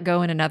let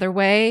go in another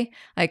way.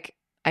 Like,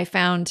 I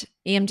found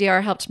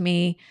EMDR helped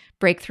me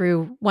break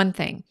through one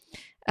thing.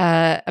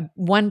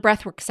 One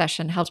breathwork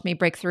session helped me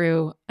break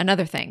through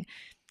another thing.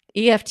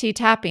 EFT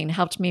tapping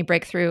helped me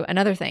break through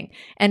another thing.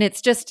 And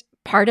it's just,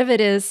 part of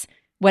it is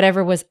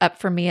whatever was up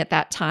for me at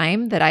that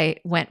time, that I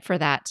went for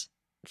that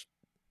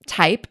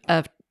type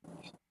of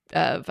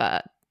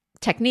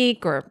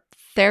technique or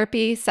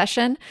therapy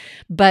session.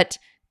 But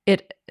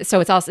it's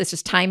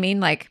just timing,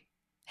 like,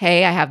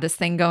 hey, I have this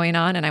thing going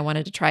on and I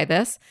wanted to try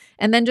this.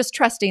 And then just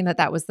trusting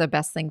that was the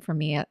best thing for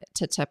me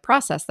to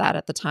process that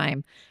at the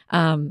time.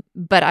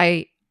 But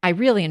I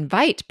really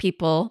invite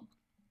people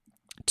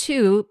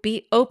to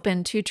be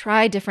open to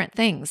try different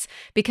things,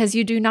 because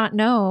you do not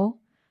know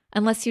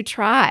unless you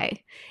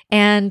try.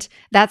 And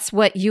that's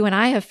what you and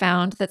I have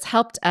found that's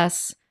helped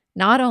us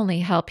not only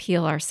help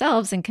heal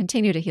ourselves and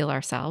continue to heal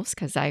ourselves,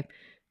 because I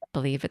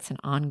believe it's an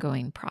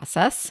ongoing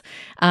process,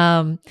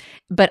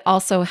 but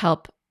also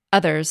help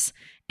others.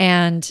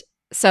 And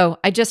so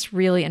I just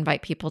really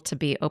invite people to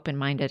be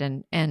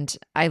open-minded, and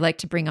I like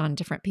to bring on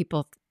different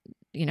people,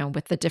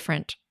 with the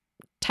different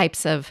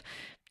types of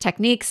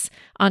techniques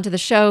onto the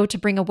show to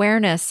bring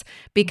awareness,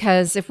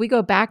 because if we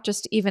go back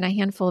just even a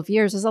handful of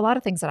years, there's a lot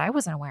of things that I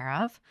wasn't aware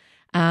of.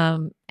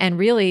 And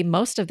really,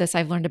 most of this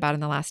I've learned about in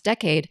the last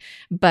decade,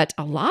 but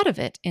a lot of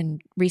it in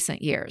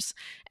recent years.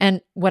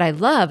 And what I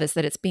love is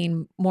that it's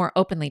being more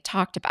openly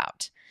talked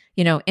about.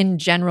 In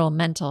general,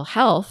 mental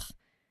health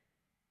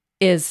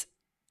is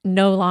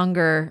no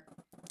longer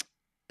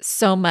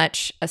so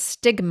much a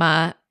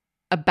stigma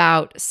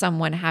about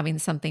someone having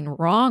something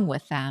wrong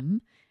with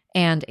them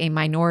and a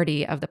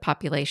minority of the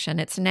population.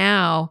 It's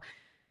now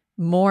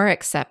more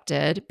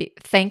accepted,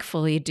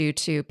 thankfully, due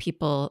to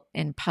people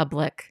in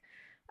public,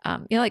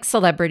 like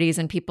celebrities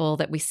and people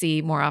that we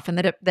see more often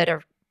that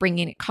are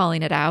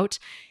calling it out.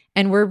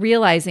 And we're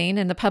realizing,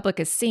 and the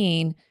public is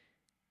seeing,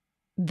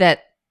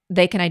 that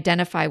they can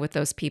identify with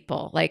those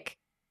people. Like,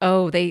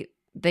 oh, they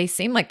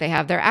seem like they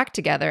have their act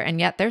together, and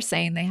yet they're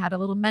saying they had a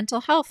little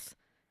mental health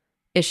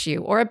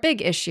issue or a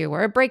big issue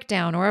or a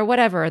breakdown or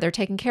whatever. They're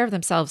taking care of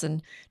themselves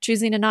and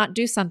choosing to not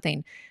do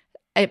something.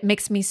 It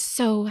makes me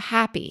so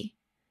happy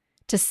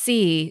to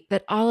see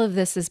that all of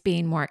this is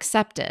being more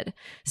accepted.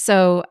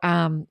 So,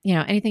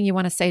 anything you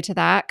want to say to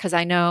that? Because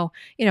I know,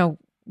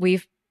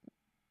 we've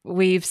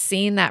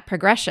seen that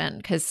progression.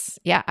 Because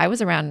I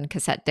was around in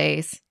cassette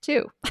days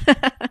too.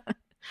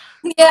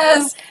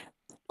 Yes.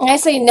 I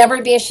say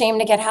never be ashamed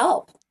to get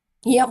help.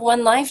 You have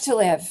one life to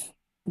live.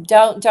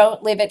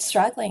 Don't live it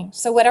struggling.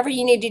 So whatever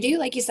you need to do,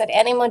 like you said,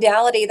 any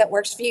modality that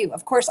works for you.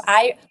 Of course,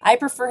 I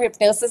prefer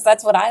hypnosis.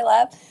 That's what I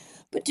love.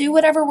 But do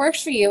whatever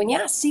works for you. And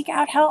yeah, seek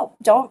out help.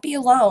 Don't be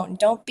alone.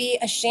 Don't be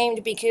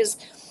ashamed because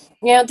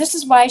this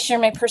is why I share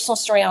my personal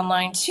story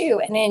online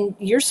too. And then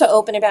you're so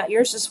open about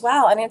yours as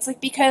well. And it's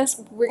like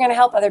because we're going to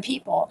help other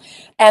people.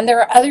 And there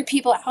are other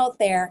people out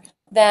there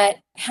that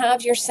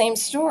have your same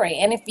story.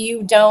 And if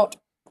you don't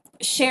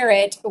share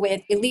it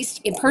with at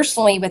least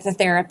personally with a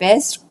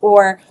therapist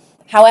or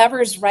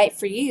however is right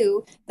for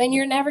you, then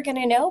you're never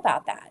going to know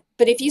about that.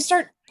 But if you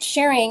start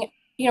sharing,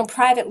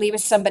 privately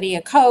with somebody,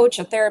 a coach,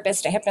 a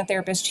therapist, a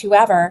hypnotherapist,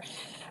 whoever,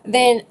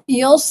 then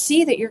you'll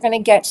see that you're going to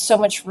get so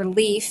much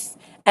relief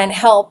and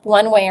help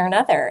one way or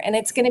another. And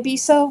it's going to be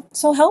so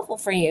helpful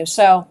for you.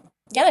 So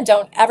yeah,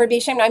 don't ever be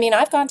ashamed. I mean,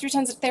 I've gone through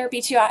tons of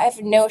therapy too. I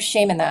have no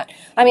shame in that.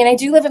 I mean, I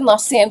do live in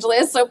Los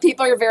Angeles, so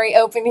people are very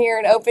open here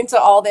and open to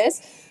all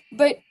this.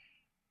 But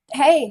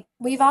hey,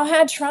 we've all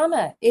had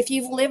trauma. If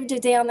you've lived a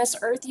day on this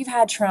earth, you've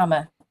had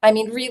trauma. I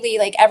mean, really,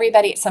 like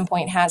everybody at some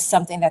point has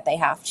something that they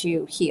have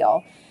to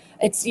heal.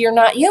 You're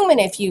not human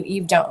if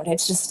you don't.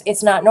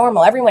 It's not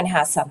normal. Everyone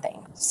has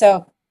something.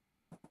 So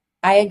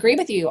I agree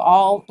with you.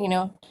 All,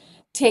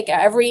 take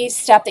every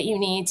step that you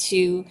need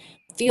to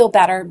feel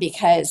better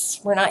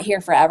because we're not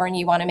here forever and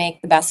you want to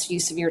make the best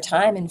use of your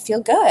time and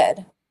feel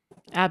good.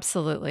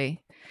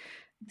 Absolutely.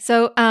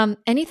 So,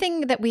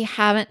 anything that we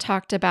haven't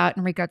talked about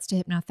in regards to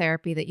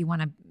hypnotherapy that you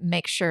want to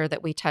make sure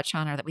that we touch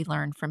on or that we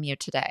learn from you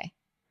today?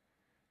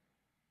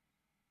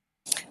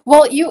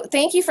 Well,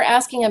 thank you for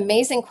asking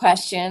amazing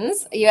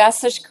questions. You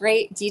asked such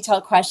great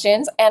detailed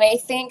questions. And I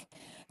think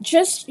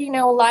just,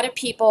 a lot of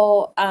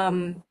people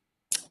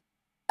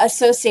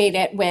associate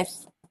it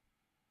with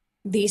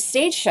these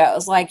stage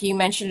shows, like you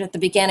mentioned at the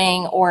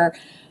beginning, or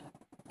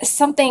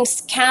something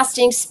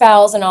casting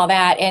spells and all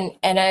that. And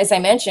as I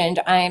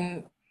mentioned,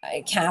 I'm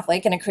a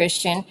Catholic and a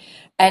Christian.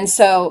 And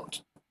so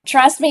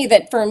trust me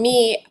that for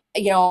me,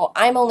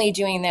 I'm only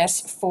doing this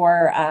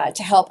for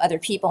to help other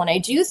people. And I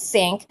do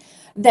think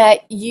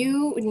that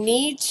you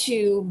need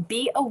to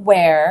be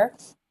aware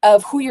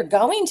of who you're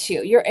going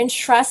to. You're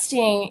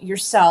entrusting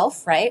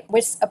yourself, right,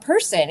 with a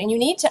person, and you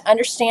need to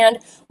understand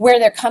where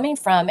they're coming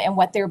from and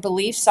what their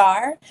beliefs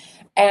are.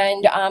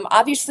 And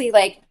obviously,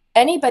 like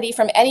anybody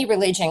from any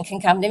religion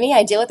can come to me.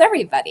 I deal with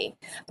everybody.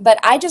 But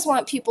I just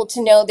want people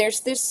to know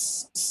there's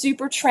this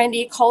super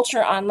trendy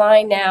culture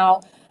online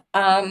now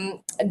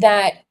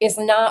that is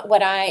not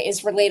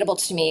is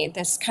relatable to me,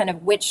 this kind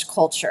of witch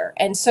culture.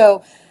 And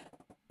so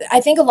I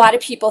think a lot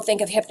of people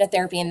think of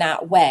hypnotherapy in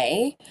that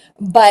way,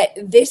 but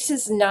this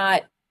is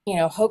not,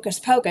 hocus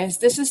pocus.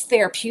 This is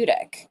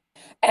therapeutic.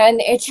 And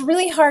it's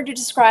really hard to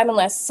describe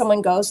unless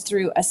someone goes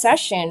through a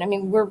session. I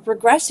mean, we're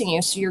regressing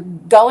you. So you're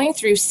going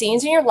through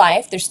scenes in your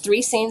life. There's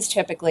 3 scenes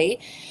typically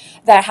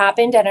that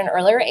happened at an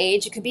earlier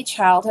age. It could be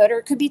childhood or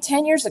it could be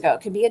 10 years ago.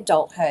 It could be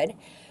adulthood.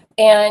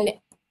 And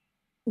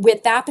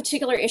with that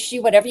particular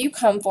issue, whatever you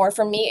come for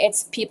me,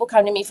 it's people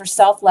come to me for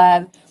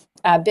self-love,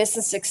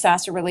 business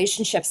success, or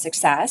relationship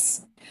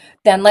success.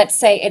 Then let's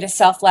say it is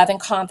self-love and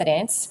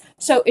confidence.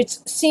 So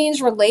it's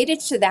scenes related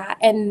to that.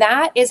 And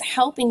that is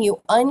helping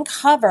you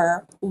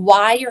uncover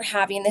why you're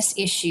having this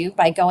issue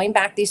by going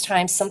back these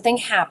times, something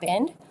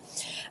happened.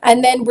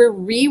 And then we're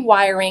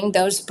rewiring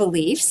those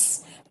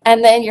beliefs.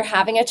 And then you're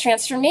having a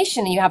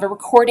transformation. You have a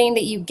recording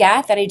that you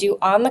get that I do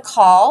on the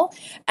call.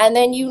 And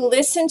then you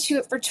listen to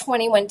it for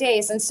 21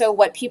 days. And so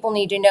what people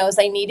need to know is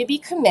they need to be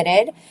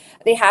committed.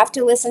 They have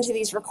to listen to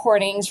these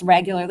recordings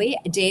regularly,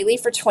 daily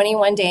for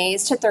 21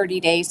 days to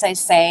 30 days, I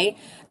say.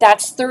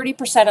 That's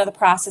 30% of the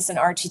process in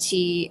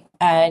RTT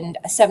and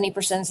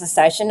 70% is the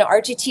session. Now,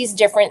 RTT is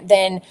different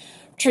than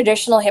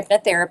traditional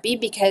hypnotherapy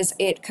because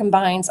it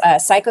combines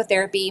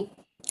psychotherapy,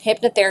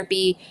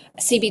 hypnotherapy,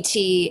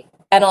 CBT,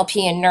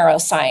 NLP, and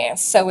neuroscience.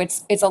 So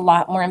it's a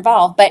lot more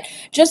involved. But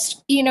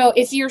just,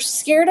 if you're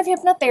scared of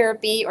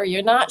hypnotherapy or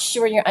you're not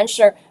sure, you're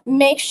unsure,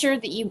 make sure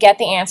that you get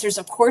the answers.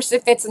 Of course,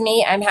 if it's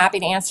me, I'm happy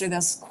to answer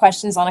those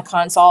questions on a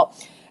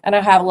consult. And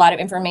I have a lot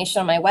of information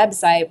on my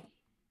website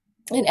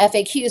and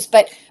FAQs,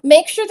 but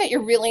make sure that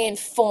you're really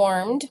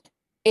informed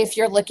if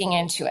you're looking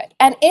into it.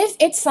 And if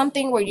it's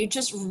something where you're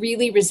just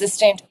really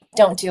resistant,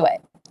 don't do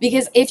it.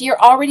 Because if you're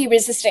already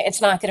resistant,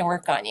 it's not going to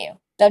work on you.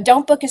 Now,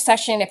 don't book a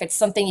session if it's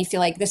something you feel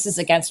like this is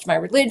against my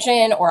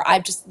religion or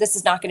this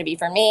is not going to be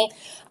for me.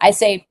 I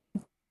say,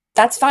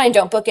 that's fine.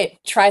 Don't book it.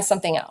 Try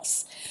something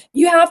else.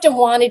 You have to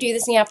want to do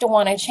this and you have to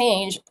want to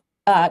change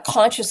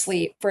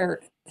consciously for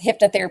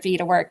hypnotherapy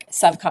to work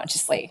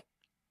subconsciously.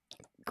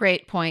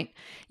 Great point.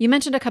 You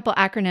mentioned a couple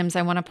acronyms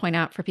I want to point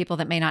out for people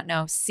that may not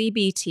know.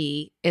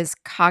 CBT is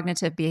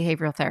cognitive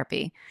behavioral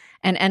therapy,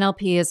 and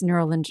NLP is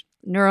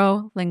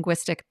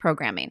neuro-linguistic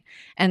programming.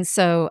 And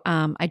so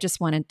I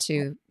just wanted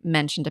to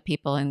mention to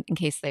people in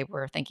case they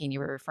were thinking you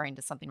were referring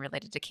to something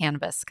related to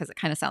cannabis, because it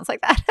kind of sounds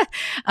like that,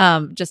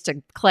 just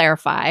to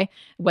clarify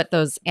what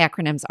those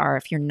acronyms are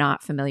if you're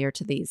not familiar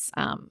to these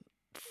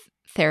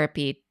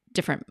therapy,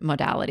 different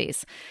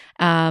modalities.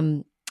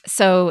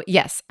 So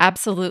yes,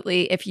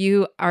 absolutely. If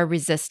you are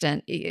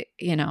resistant,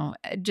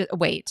 just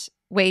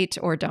wait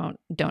or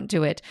don't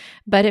do it.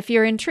 But if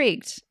you're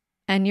intrigued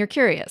and you're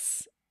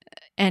curious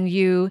and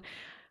you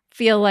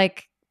feel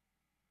like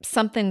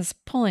something's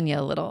pulling you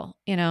a little,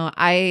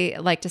 I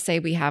like to say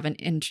we have an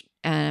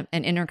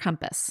inner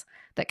compass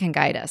that can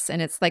guide us.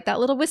 And it's like that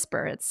little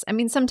whisper.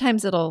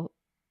 Sometimes it'll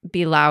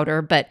be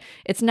louder, but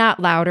it's not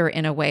louder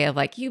in a way of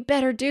like, you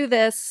better do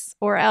this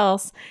or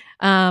else,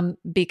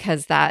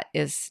 because that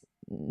is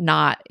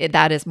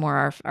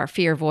more our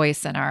fear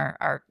voice and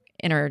our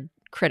inner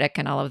critic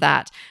and all of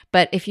that.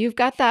 But if you've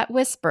got that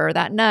whisper,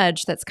 that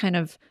nudge that's kind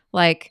of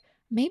like,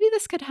 maybe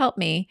this could help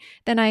me,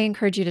 then I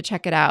encourage you to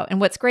check it out. And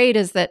what's great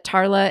is that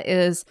Tarla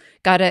is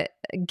got a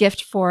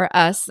gift for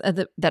us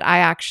that I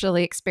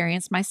actually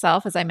experienced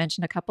myself, as I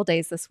mentioned, a couple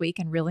days this week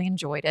and really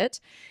enjoyed it.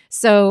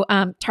 So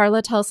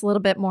Tarla, tell us a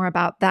little bit more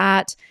about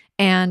that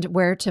and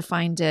where to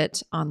find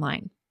it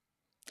online.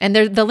 And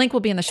the link will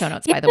be in the show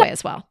notes, by the way,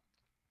 as well.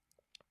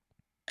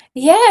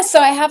 Yeah,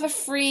 so I have a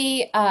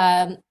free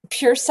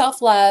pure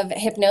self-love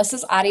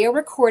hypnosis audio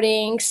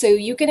recording so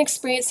you can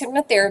experience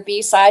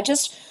hypnotherapy. So I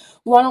just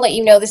want to let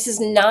you know this is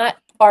not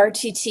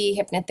RTT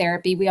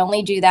hypnotherapy. We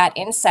only do that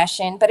in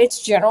session, but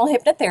it's general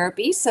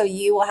hypnotherapy. So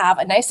you will have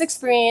a nice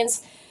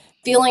experience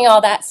feeling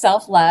all that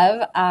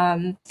self-love.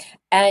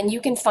 And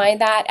you can find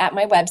that at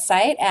my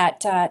website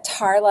at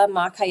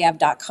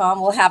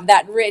tarlamakaeff.com. We'll have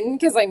that written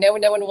because I know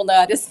no one will know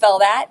how to spell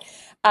that.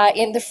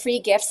 In the free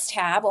gifts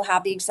tab, we'll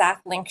have the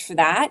exact link for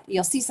that.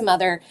 You'll see some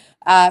other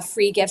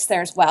free gifts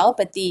there as well,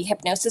 but the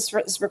hypnosis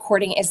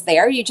recording is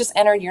there. You just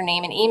enter your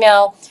name and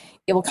email.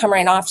 It will come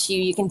right off to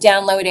you. You can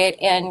download it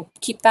and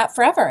keep that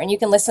forever. And you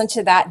can listen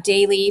to that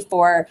daily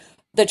for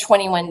the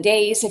 21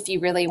 days if you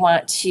really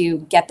want to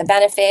get the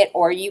benefit,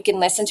 or you can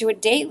listen to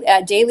it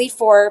daily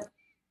for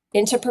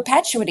into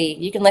perpetuity.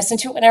 You can listen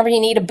to it whenever you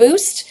need a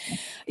boost.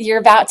 You're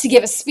about to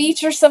give a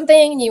speech or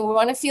something, and you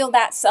want to feel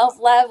that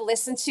self-love,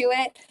 listen to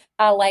it.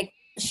 Like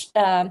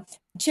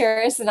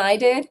Charis and I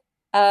did.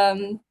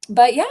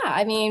 But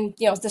yeah,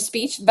 the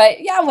speech,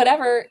 but yeah,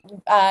 whatever,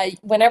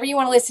 whenever you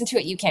want to listen to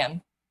it, you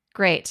can.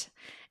 Great.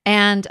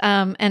 And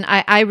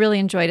I really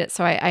enjoyed it.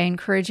 So I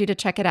encourage you to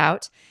check it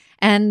out.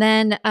 And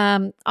then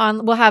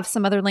we'll have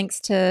some other links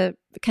to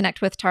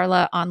connect with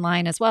Tarla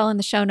online as well in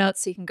the show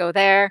notes. So you can go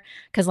there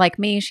because like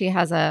me, she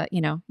has a,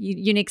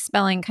 unique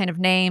spelling kind of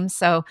name.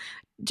 So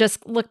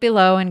just look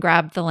below and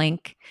grab the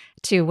link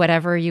to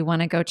whatever you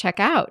want to go check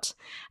out.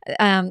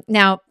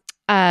 Now,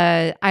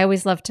 I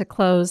always love to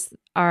close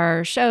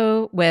our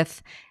show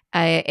with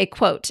a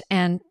quote,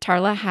 and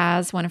Tarla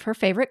has one of her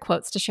favorite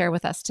quotes to share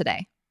with us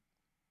today.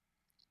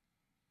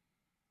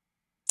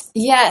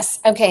 Yes.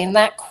 Okay. And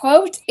that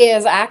quote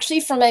is actually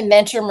from my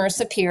mentor,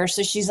 Marissa Peer.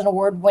 So she's an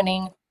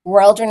award-winning,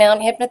 world-renowned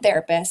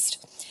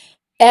hypnotherapist.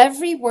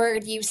 Every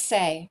word you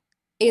say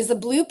is a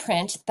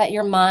blueprint that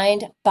your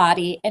mind,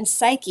 body, and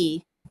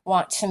psyche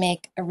want to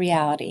make a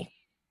reality.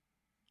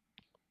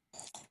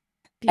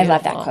 Beautiful. I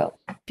love that quote.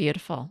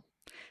 Beautiful.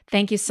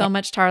 Thank you so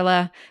much,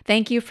 Tarla.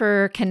 Thank you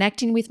for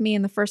connecting with me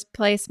in the first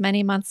place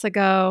many months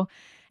ago,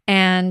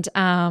 and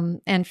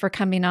for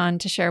coming on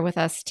to share with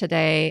us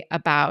today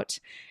about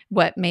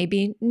what may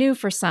be new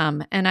for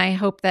some. And I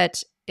hope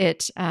that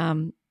it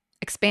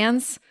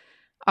expands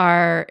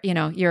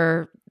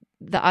the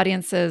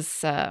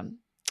audience's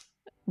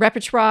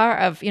repertoire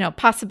of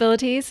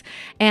possibilities,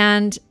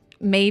 and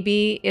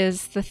maybe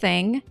is the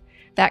thing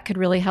that could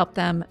really help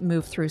them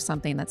move through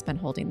something that's been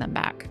holding them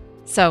back.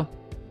 So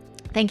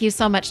thank you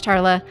so much,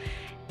 Tarla,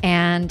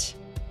 and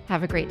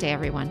have a great day,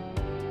 everyone.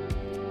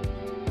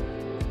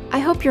 I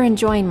hope you're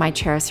enjoying my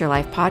Charis Your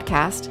Life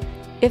podcast.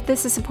 If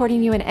this is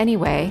supporting you in any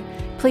way,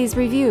 please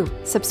review,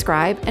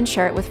 subscribe, and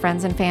share it with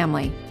friends and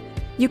family.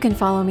 You can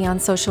follow me on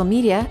social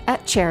media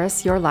at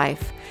Charis Your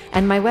Life,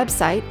 and my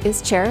website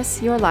is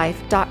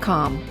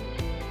charisyourlife.com.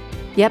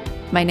 Yep,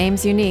 my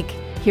name's unique.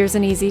 Here's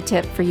an easy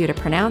tip for you to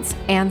pronounce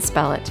and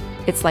spell it.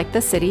 It's like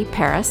the city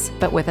Paris,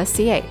 but with a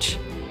CH.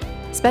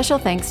 Special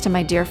thanks to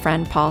my dear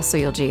friend Paul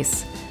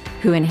Suyelgis,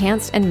 who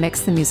enhanced and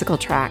mixed the musical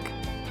track.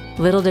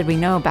 Little did we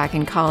know back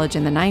in college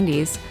in the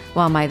 90s,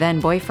 while my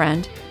then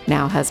boyfriend,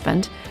 now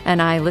husband,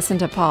 and I listened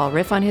to Paul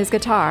riff on his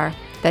guitar,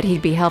 that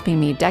he'd be helping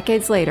me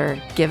decades later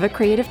give a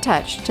creative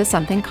touch to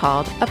something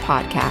called a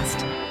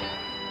podcast.